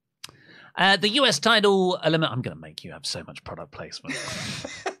 The US title element. I'm going to make you have so much product placement.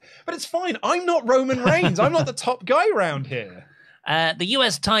 But it's fine. I'm not Roman Reigns. I'm not the top guy around here. The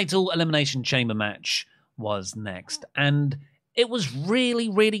US title Elimination Chamber match was next. And it was really,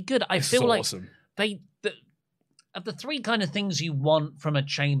 really good. I feel like awesome. Of the three kind of things you want from a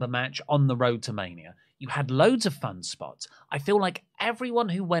chamber match on the road to Mania, you had loads of fun spots. I feel like everyone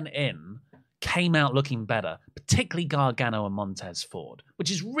who went in came out looking better, particularly Gargano and Montez Ford,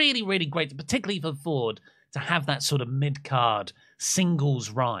 which is really, really great, particularly for Ford to have that sort of mid-card singles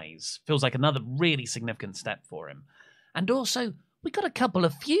rise. Feels like another really significant step for him. And also, we got a couple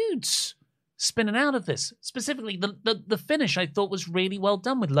of feuds spinning out of this. Specifically, the finish I thought was really well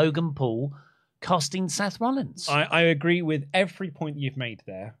done with Logan Paul costing Seth Rollins. I agree with every point you've made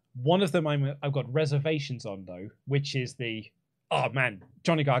there. One of them I've got reservations on, though, which is oh man,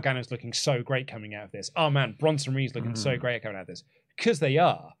 Johnny Gargano's looking so great coming out of this. Oh man, Bronson Reed's looking so great coming out of this. Because they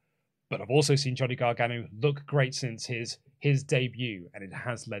are. But I've also seen Johnny Gargano look great since his debut, and it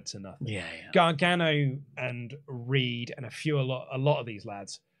has led to nothing. Yeah. Gargano and Reed and a lot of these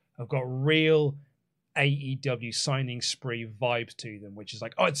lads have got real AEW signing spree vibes to them, which is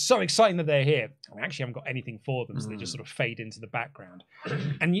like, oh, it's so exciting that they're here. I actually haven't got anything for them, so they just sort of fade into the background.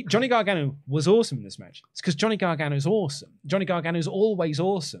 And Johnny Gargano was awesome in this match. It's because Johnny Gargano's awesome. Johnny Gargano's always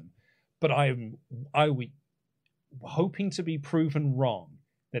awesome. But I hoping to be proven wrong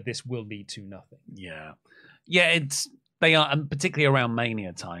that this will lead to nothing. Yeah, they are, and particularly around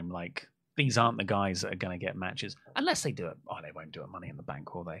Mania time. Like, these aren't the guys that are going to get matches unless they do it. Oh, they won't do it Money in the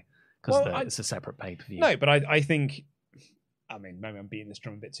Bank, will they? Because it's a separate pay-per-view. No, but I think, maybe I'm beating this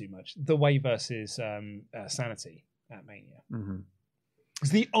drum a bit too much. The Way versus Sanity at Mania. Mm-hmm. It's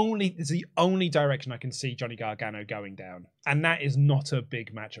the only direction I can see Johnny Gargano going down, and that is not a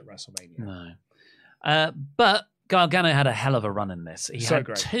big match at WrestleMania. No, but Gargano had a hell of a run in this. He had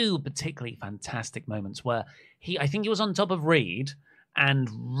great. two particularly fantastic moments where I think he was on top of Reed, and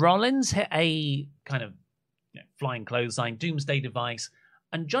Rollins hit a kind of flying clothesline, doomsday device,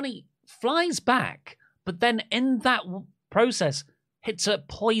 and Johnny flies back, but then in that process hits a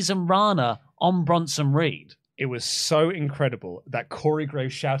Poison Rana on Bronson Reed. It was so incredible that Corey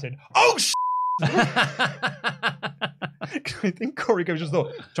Graves shouted, "Oh, I think Corey Graves just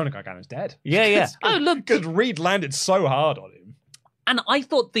thought, Johnny Gargano's dead. Yeah. Oh, look. Because Reed landed so hard on him. And I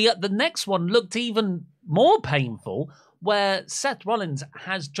thought the next one looked even more painful, where Seth Rollins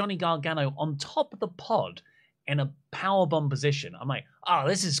has Johnny Gargano on top of the pod in a powerbomb position. I'm like, oh,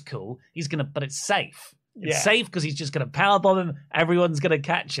 this is cool. But it's safe. It's safe because he's just going to powerbomb him. Everyone's going to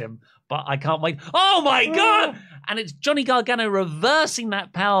catch him. But I can't wait. Oh, my God! And it's Johnny Gargano reversing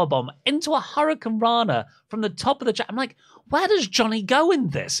that powerbomb into a Hurricane Rana from the top of the... I'm like, where does Johnny go in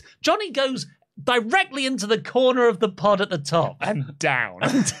this? Johnny goes directly into the corner of the pod at the top. And down.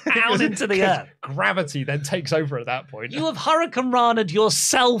 Down into the earth. Gravity then takes over at that point. You have Hurricane Rana'd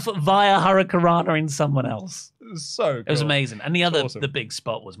yourself via Hurricane Rana in someone else. It was so cool. It was amazing. And the awesome. big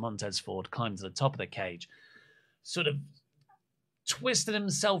spot was Montez Ford climbed to the top of the cage, sort of twisted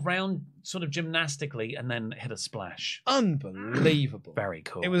himself round sort of gymnastically, and then hit a splash. Unbelievable. Very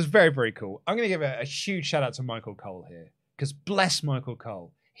cool. It was very, very cool. I'm going to give a huge shout out to Michael Cole here, because bless Michael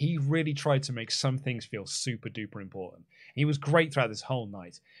Cole. He really tried to make some things feel super duper important. He was great throughout this whole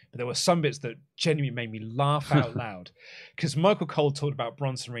night, but there were some bits that genuinely made me laugh out loud, because Michael Cole talked about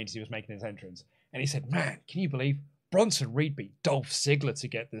Bronson Reed as he was making his entrance, and he said, man, can you believe Bronson Reed beat Dolph Ziggler to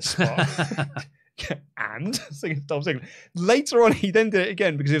get this spot. And Dolph Ziggler. Later on, he then did it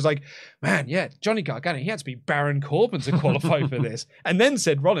again because he was like, man, yeah, Johnny Gargano, he had to beat Baron Corbin to qualify for this. And then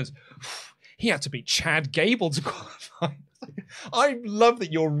said Rollins, he had to beat Chad Gable to qualify. I love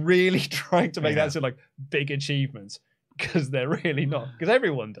that you're really trying to make that sort of like big achievements, because they're really not, because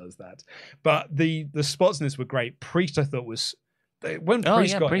everyone does that. But the spots in this were great. Priest, I thought, was... When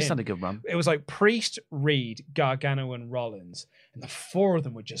Priest got Priest in, had a good run. it was like Priest, Reed, Gargano, and Rollins, and the four of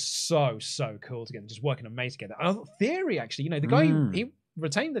them were just so cool together, just working amazing together. And I thought Theory, actually, the guy he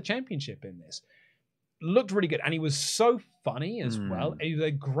retained the championship in this, looked really good, and he was so funny as well. He was a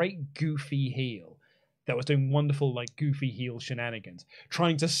great goofy heel that was doing wonderful like goofy heel shenanigans,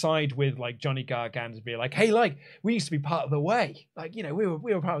 trying to side with like Johnny Gargano to be like, hey, like we used to be part of the way, like we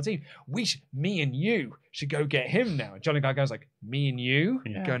were part of the team. Me and you should go get him now. And Johnny Gargano's like, me and you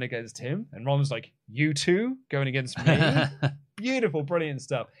going against him, and Ron's like, you two going against me. Beautiful, brilliant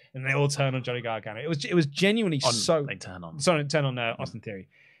stuff. And they all turn on Johnny Gargano. It was genuinely they turn on Austin Theory.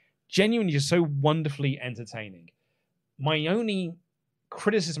 Genuinely just so wonderfully entertaining. My only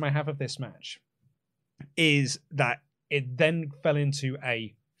criticism I have of this match is that it then fell into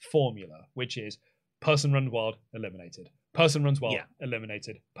a formula, which is person runs wild, eliminated. Person runs wild,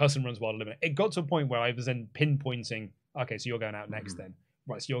 eliminated. Person runs wild, eliminated. It got to a point where I was then pinpointing, okay, so you're going out next then.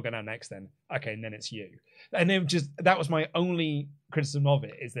 Right, so you're going out next then. Okay, and then it's you. And it just, that was my only criticism of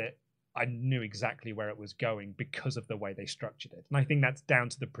it, is that I knew exactly where it was going because of the way they structured it. And I think that's down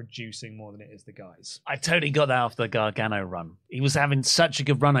to the producing more than it is the guys. I totally got that after the Gargano run. He was having such a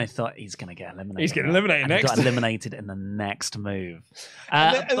good run, I thought he's going to get eliminated. He's getting eliminated next. He got eliminated in the next move.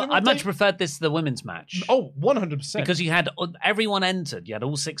 But I much preferred this to the women's match. Oh, 100%. Because you had everyone entered. You had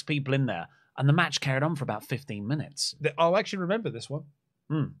all 6 people in there. And the match carried on for about 15 minutes. I'll actually remember this one.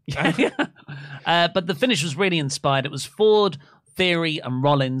 But the finish was really inspired. It was Ford, Theory, and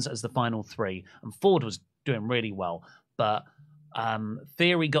Rollins as the final 3. And Ford was doing really well. But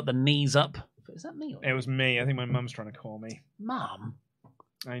Theory got the knees up. Is that me? It was me. I think my mum's trying to call me. Mum?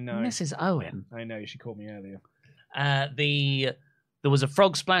 I know. Mrs. Owen? I know. She called me earlier. There was a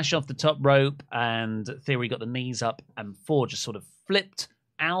frog splash off the top rope, and Theory got the knees up, and Ford just sort of flipped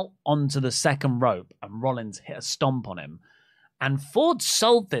out onto the second rope, and Rollins hit a stomp on him. And Ford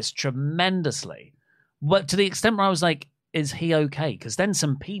sold this tremendously, but to the extent where I was like, is he okay? Because then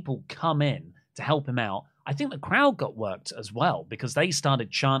some people come in to help him out. I think the crowd got worked as well, because they started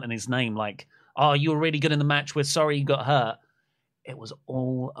chanting his name like, oh, you were really good in the match. We're sorry you got hurt. It was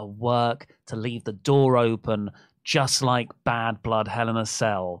all a work to leave the door open, just like Bad Blood Hell in a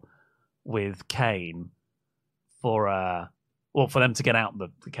Cell with Kane for them to get out the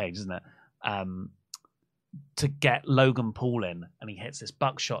cage, isn't it? To get Logan Paul in, and he hits this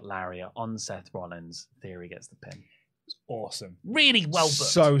buckshot lariat on Seth Rollins. Theory gets the pin. It's awesome. Really well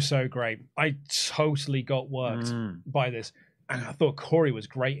booked. So great. I totally got worked by this. And I thought Corey was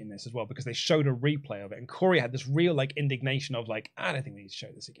great in this as well, because they showed a replay of it, and Corey had this real like indignation of like, I don't think we need to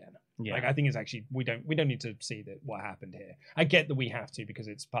show this again. Yeah. Like, I think it's actually we don't need to see that what happened here. I get that we have to because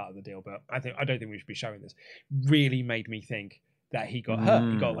it's part of the deal, but I don't think we should be showing this. Really made me think that he got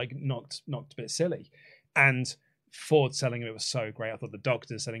hurt. He got like knocked a bit silly. And Ford selling it was so great. I thought the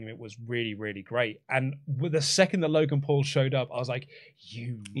doctor selling it was really, really great. And with the second that Logan Paul showed up, I was like,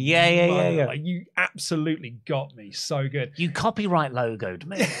 yeah. Like, you absolutely got me. So good. You copyright logoed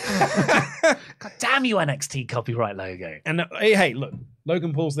me. God damn you, NXT copyright logo. And hey, look,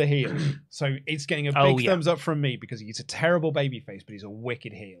 Logan Paul's the heel. So it's getting a big thumbs up from me, because he's a terrible babyface, but he's a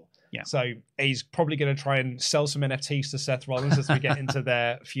wicked heel. Yeah. So he's probably going to try and sell some NFTs to Seth Rollins as we get into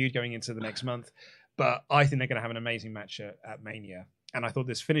their feud going into the next month. But I think they're going to have an amazing match at Mania. And I thought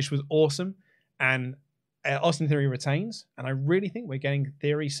this finish was awesome. And Austin Theory retains. And I really think we're getting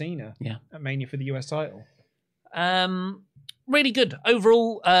Theory Cena at Mania for the US title. Really good.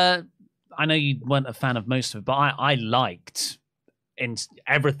 Overall, I know you weren't a fan of most of it, but I liked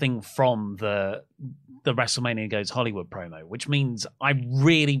everything from the WrestleMania Goes Hollywood promo, which means I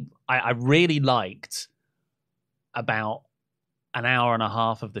really liked about an hour and a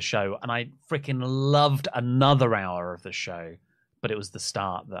half of the show, and I freaking loved another hour of the show, but it was the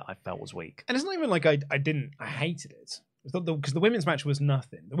start that I felt was weak. And it's not even like I hated it. Because the women's match was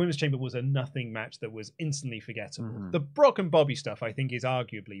nothing. The women's chamber was a nothing match that was instantly forgettable. The Brock and Bobby stuff, I think, is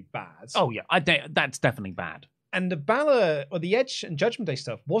arguably bad. Oh yeah, that's definitely bad. And the Balor or the Edge and Judgment Day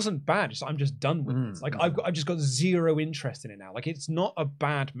stuff wasn't bad. I'm just done with it. Like I've just got zero interest in it now. Like, it's not a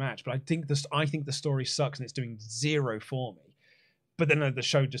bad match, but I think the story sucks and it's doing zero for me. But then the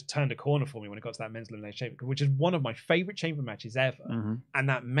show just turned a corner for me when it got to that men's elimination chamber, which is one of my favorite chamber matches ever. And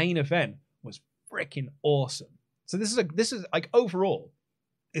that main event was freaking awesome. So this is like overall,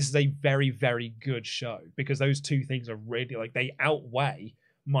 this is a very, very good show because those two things are really like they outweigh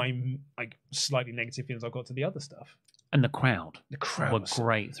my like slightly negative feelings I've got to the other stuff. And the crowd were was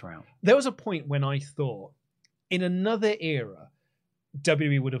great throughout. There was a point when I thought, in another era,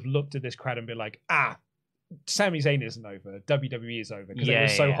 WWE would have looked at this crowd and been like, Sami Zayn isn't over, WWE is over, because they were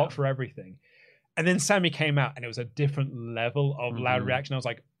so hot for everything. And then Sami came out and it was a different level of loud reaction. I was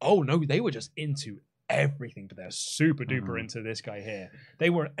like, oh no, they were just into everything, but they're super duper into this guy here. They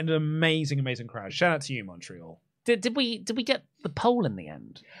were an amazing, amazing crowd. Shout out to you, Montreal. Did we get the poll in the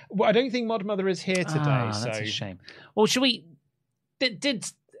end? Well, I don't think Mod Mother is here today. That's a shame. Well, should we? Did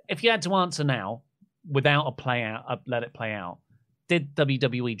if you had to answer now without a play out, let it play out? Did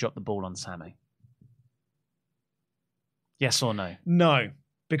WWE drop the ball on Sami? Yes or no? No,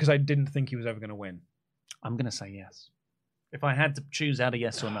 because I didn't think he was ever going to win. I'm going to say yes. If I had to choose out a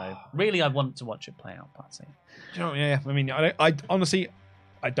yes or no, really, I want to watch it play out, Patsy. You know, yeah. I mean, I honestly,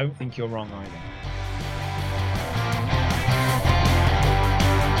 I don't think you're wrong either.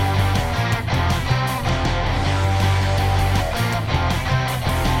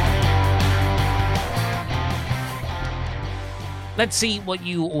 Let's see what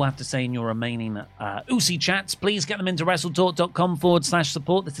you all have to say in your remaining Usi chats. Please get them into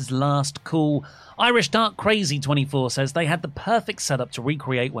WrestleTalk.com/support. This is last call. Irish Dark Crazy 24 says they had the perfect setup to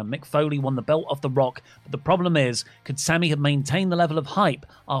recreate when Mick Foley won the belt off The Rock, but the problem is, could Sami have maintained the level of hype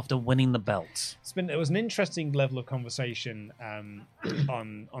after winning the belt? It was an interesting level of conversation on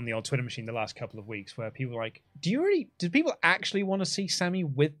the old Twitter machine the last couple of weeks, where people were like, do people actually want to see Sami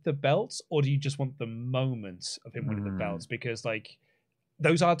with the belts, or do you just want the moments of him winning the belts? Because like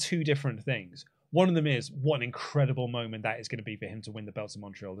those are two different things. One of them is what an incredible moment that is going to be for him to win the belts in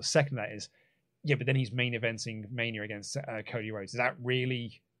Montreal. The second of that is, yeah, but then he's main eventing Mania against Cody Rhodes. Is that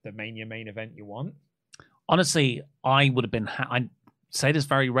really the Mania main event you want? Honestly, I would have been... I say this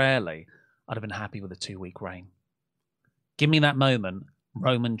very rarely. I'd have been happy with a 2-week reign. Give me that moment.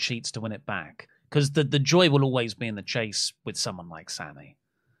 Roman cheats to win it back. Because the joy will always be in the chase with someone like Sami.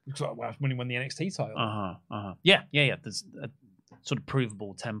 When he won the NXT title. Yeah. There's a sort of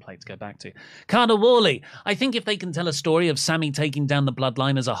provable template to go back to. Carter Worley, I think if they can tell a story of Sami taking down the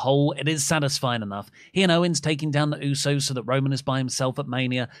Bloodline as a whole, it is satisfying enough. He and Owens taking down the Usos so that Roman is by himself at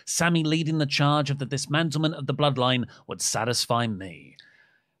Mania, Sami leading the charge of the dismantlement of the Bloodline would satisfy me.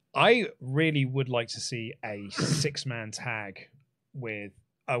 I really would like to see a 6-man tag with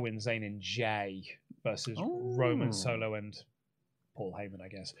Owen, Zayn, and Jay versus Roman, Solo, and Paul Heyman, I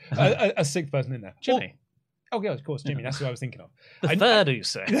guess. A sixth person in there. Jimmy. Oh, yeah, of course, Jimmy. That's who I was thinking of. The third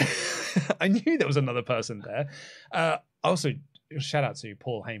Uso. I knew there was another person there. Also, shout out to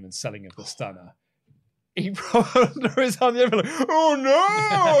Paul Heyman's selling of the stunner. He probably his hand the other, like,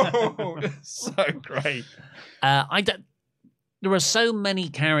 oh no! So great. There are so many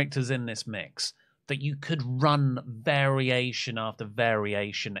characters in this mix that you could run variation after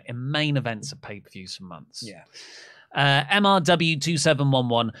variation in main events of pay-per-views for months. Yeah.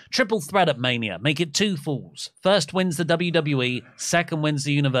 MRW2711, triple threat at Mania. Make it 2 falls. First wins the WWE, second wins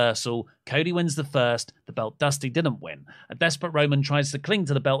the Universal. Cody wins the first, the belt Dusty didn't win. A desperate Roman tries to cling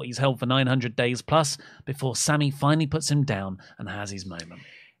to the belt he's held for 900 days plus before Sami finally puts him down and has his moment.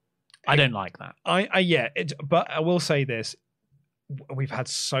 I don't like that. But I will say this. We've had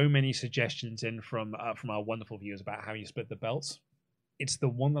so many suggestions in from our wonderful viewers about how you split the belts. It's the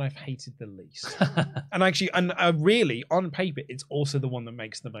one that I've hated the least. and really, on paper, it's also the one that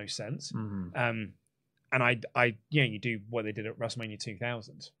makes the most sense. Mm-hmm. And you do what they did at WrestleMania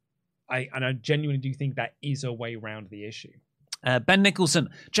 2000. I genuinely do think that is a way around the issue. Ben Nicholson,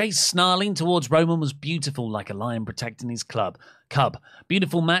 Jay's snarling towards Roman was beautiful, like a lion protecting his cub.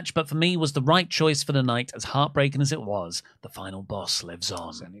 Beautiful match, but for me was the right choice for the night, as heartbreaking as it was. The final boss lives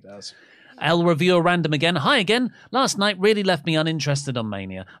on. Certainly does. L Reviewer Random again. Hi again. Last night really left me uninterested on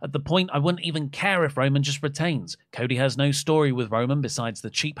Mania. At the point I wouldn't even care if Roman just retains. Cody has no story with Roman besides the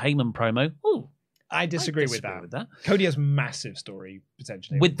cheap Heyman promo. Ooh, I disagree with that. Cody has massive story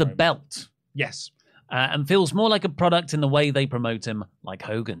potentially with the belt. Yes. And feels more like a product in the way they promote him, like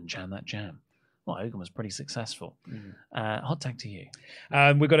Hogan. Jam that jam. Well, Hogan was pretty successful. Hot tag to you.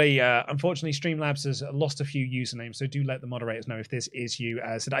 We've got unfortunately, Streamlabs has lost a few usernames, so do let the moderators know if this is you.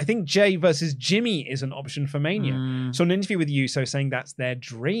 Said, I think Jay versus Jimmy is an option for Mania. So an interview with you, so saying that's their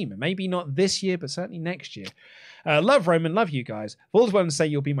dream. Maybe not this year, but certainly next year. Love Roman, love you guys. All's well to say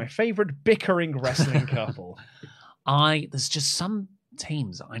you'll be my favorite bickering wrestling couple. There's just some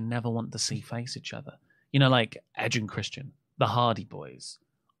teams that I never want to see face each other. You know, like Edge and Christian, the Hardy Boys.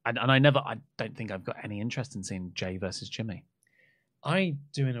 And I don't think I've got any interest in seeing Jay versus Jimmy. I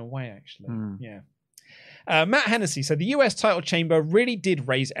do in a way, actually. Yeah. Matt Hennessy said the US title chamber really did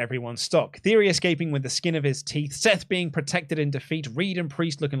raise everyone's stock. Theory escaping with the skin of his teeth, Seth being protected in defeat, Reed and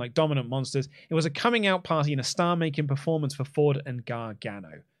Priest looking like dominant monsters. It was a coming out party and a star-making performance for Ford and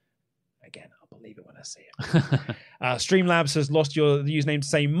Gargano. Again, I'll believe it when I see it. Streamlabs has lost your username to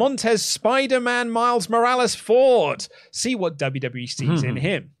say Montez Spider-Man Miles Morales Ford. See what WWE sees in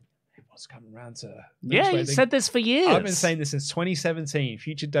him. Everyone's coming around to... Yeah, you said this for years. I've been saying this since 2017.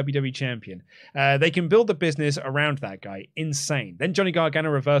 Future WWE champion. They can build the business around that guy. Insane. Then Johnny Gargano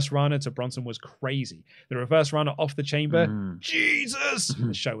reverse Rana to Bronson was crazy. The reverse Rana off the chamber. Jesus!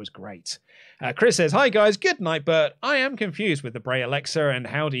 The show was great. Chris says, hi guys, good night, but I am confused with the Bray Alexa and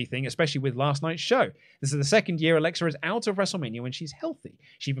Howdy thing, especially with last night's show. This is the second year Alexa is out of WrestleMania when she's healthy.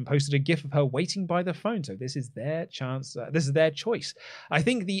 She even posted a gif of her waiting by the phone, so this is their chance. This is their choice. I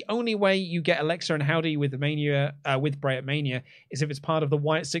think the only way you get Alexa and Howdy with Mania, with Bray at Mania, is if it's part of the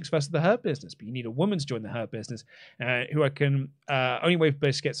Wyatt Six versus the Hurt Business. But you need a woman to join the Hurt Business, who only way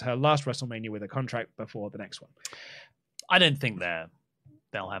Bliss gets her last WrestleMania with a contract before the next one. I don't think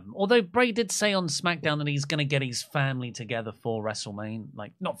they'll have him. Although Bray did say on SmackDown that he's going to get his family together for WrestleMania.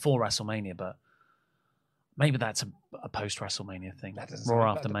 Like, not for WrestleMania, but maybe that's a post-WrestleMania thing.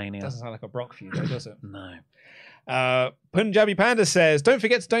 Raw after Mania. Doesn't sound like a Brock feud, though, does it? No. Punjabi Panda says, don't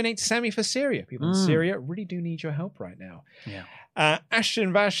forget to donate to Sammy for Syria. People in Syria really do need your help right now. Yeah.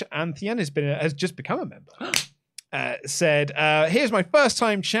 Ashton Vash Anthien has just become a member. Said, here's my first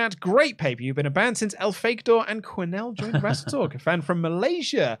time chat. Great pay-per-view. Been a band since El Fakador and Cornell joined Wrestle Talk. A fan from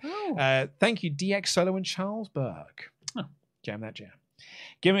Malaysia. Thank you, DX Solo and Charles Burke. Jam that jam.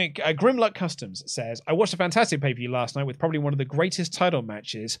 Gimmick Grimlock Customs says, I watched a fantastic pay-per-view last night with probably one of the greatest title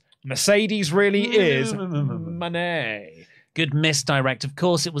matches. Mercedes really is money. Good misdirect. Of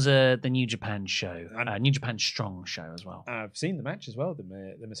course, it was the New Japan show. New Japan Strong show as well. I've seen the match as well, the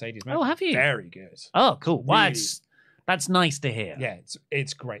Mercedes match. Oh, have you? Very good. Oh, cool. Well, Really. that's nice to hear. Yeah,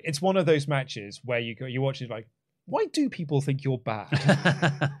 it's great. It's one of those matches where you watch it like, why do people think you're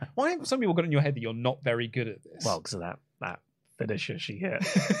bad? Why have some people got in your head that you're not very good at this? Well, because of that finisher she hit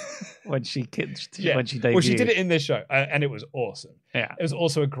when she debuted. Well, she did it in this show, and it was awesome. Yeah. It was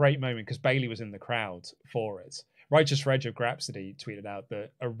also a great moment because Bayley was in the crowd for it. Righteous Reg of Grapsody tweeted out that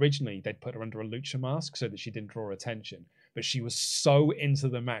originally they'd put her under a lucha mask so that she didn't draw attention, but she was so into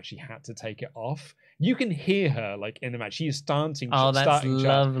the match she had to take it off. You can hear her like in the match. She is starting. Oh, that's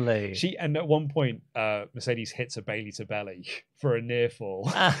lovely. And at one point, Mercedes hits a Bayley to belly for a near fall.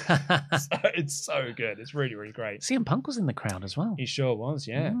 It's so good. It's really, really great. CM Punk was in the crowd as well. He sure was,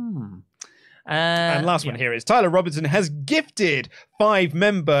 yeah. And last one here is Tyler Robertson has gifted 5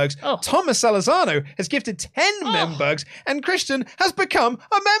 Membergs. Thomas Salazano has gifted 10 Membergs. And Christian has become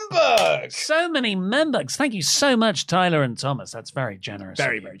a Memberg. So many Membergs. Thank you so much, Tyler and Thomas. That's very generous.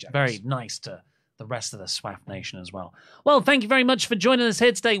 Very, very generous. Very nice to the rest of the SWAF Nation as well. Well, thank you very much for joining us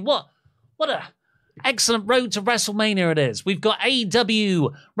here today. What a excellent road to WrestleMania it is. We've got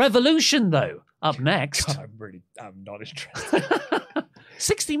AEW Revolution, though, up next. God, I'm not interested.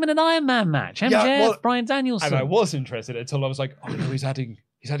 60-minute Iron Man match. MJF, Bryan Danielson. And I was interested until I was like, oh no, he's adding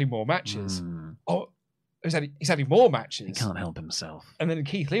more matches. Oh, he's adding more matches. He can't help himself. And then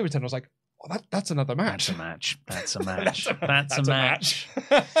Keith Lee returned. I was like, oh, that's another match. That's a match. That's a match.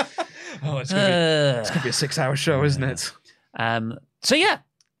 Oh, it's gonna be a 6-hour show, isn't it? So yeah,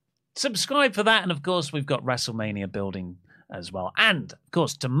 subscribe for that, and of course we've got WrestleMania building as well. And, of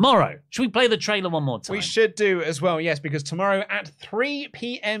course, tomorrow. Should we play the trailer one more time? We should do as well, yes, because tomorrow at 3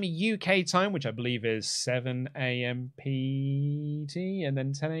 p.m. UK time, which I believe is 7 a.m. PT and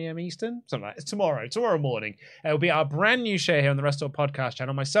then 10 a.m. Eastern, something like that. It's tomorrow morning. It'll be our brand new show here on the Wrestle Podcast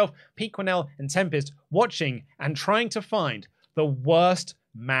channel. Myself, Pete Quinnell, and Tempest watching and trying to find the worst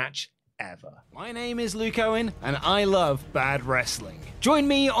match ever. My name is Luke Owen, and I love bad wrestling. Join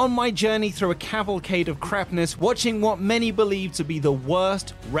me on my journey through a cavalcade of crapness, watching what many believe to be the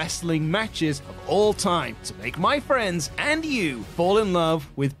worst wrestling matches of all time, to make my friends and you fall in love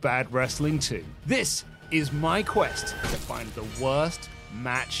with bad wrestling too. This is my quest to find the worst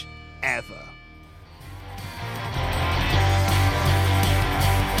match ever.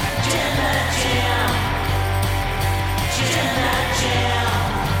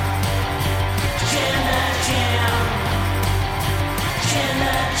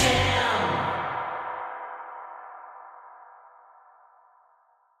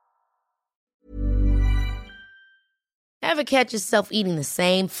 Ever catch yourself eating the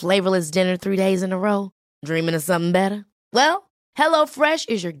same flavorless dinner 3 days in a row? Dreaming of something better? Well, HelloFresh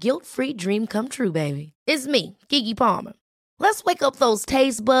is your guilt-free dream come true, baby. It's me, Keke Palmer. Let's wake up those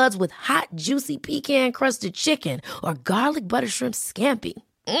taste buds with hot, juicy pecan-crusted chicken or garlic butter shrimp scampi.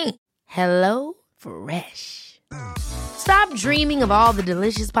 Hello Fresh. Stop dreaming of all the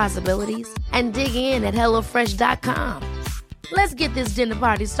delicious possibilities and dig in at HelloFresh.com. Let's get this dinner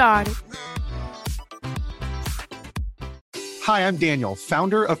party started. Hi, I'm Daniel,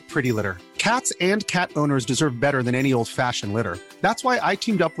 founder of Pretty Litter. Cats and cat owners deserve better than any old-fashioned litter. That's why I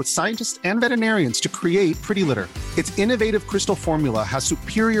teamed up with scientists and veterinarians to create Pretty Litter. Its innovative crystal formula has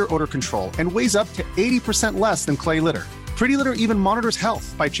superior odor control and weighs up to 80% less than clay litter. Pretty Litter even monitors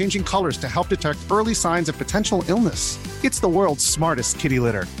health by changing colors to help detect early signs of potential illness. It's the world's smartest kitty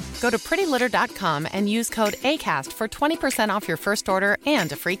litter. Go to prettylitter.com and use code ACAST for 20% off your first order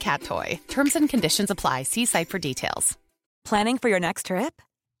and a free cat toy. Terms and conditions apply. See site for details. Planning for your next trip?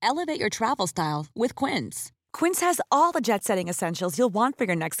 Elevate your travel style with Quince. Quince has all the jet-setting essentials you'll want for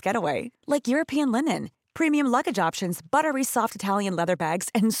your next getaway, like European linen, premium luggage options, buttery soft Italian leather bags,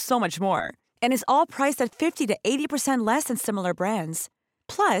 and so much more. And is all priced at 50 to 80% less than similar brands.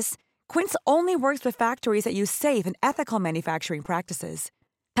 Plus, Quince only works with factories that use safe and ethical manufacturing practices.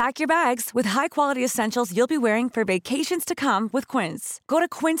 Pack your bags with high-quality essentials you'll be wearing for vacations to come with Quince. Go to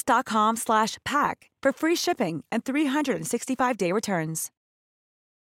quince.com/pack for free shipping and 365-day returns.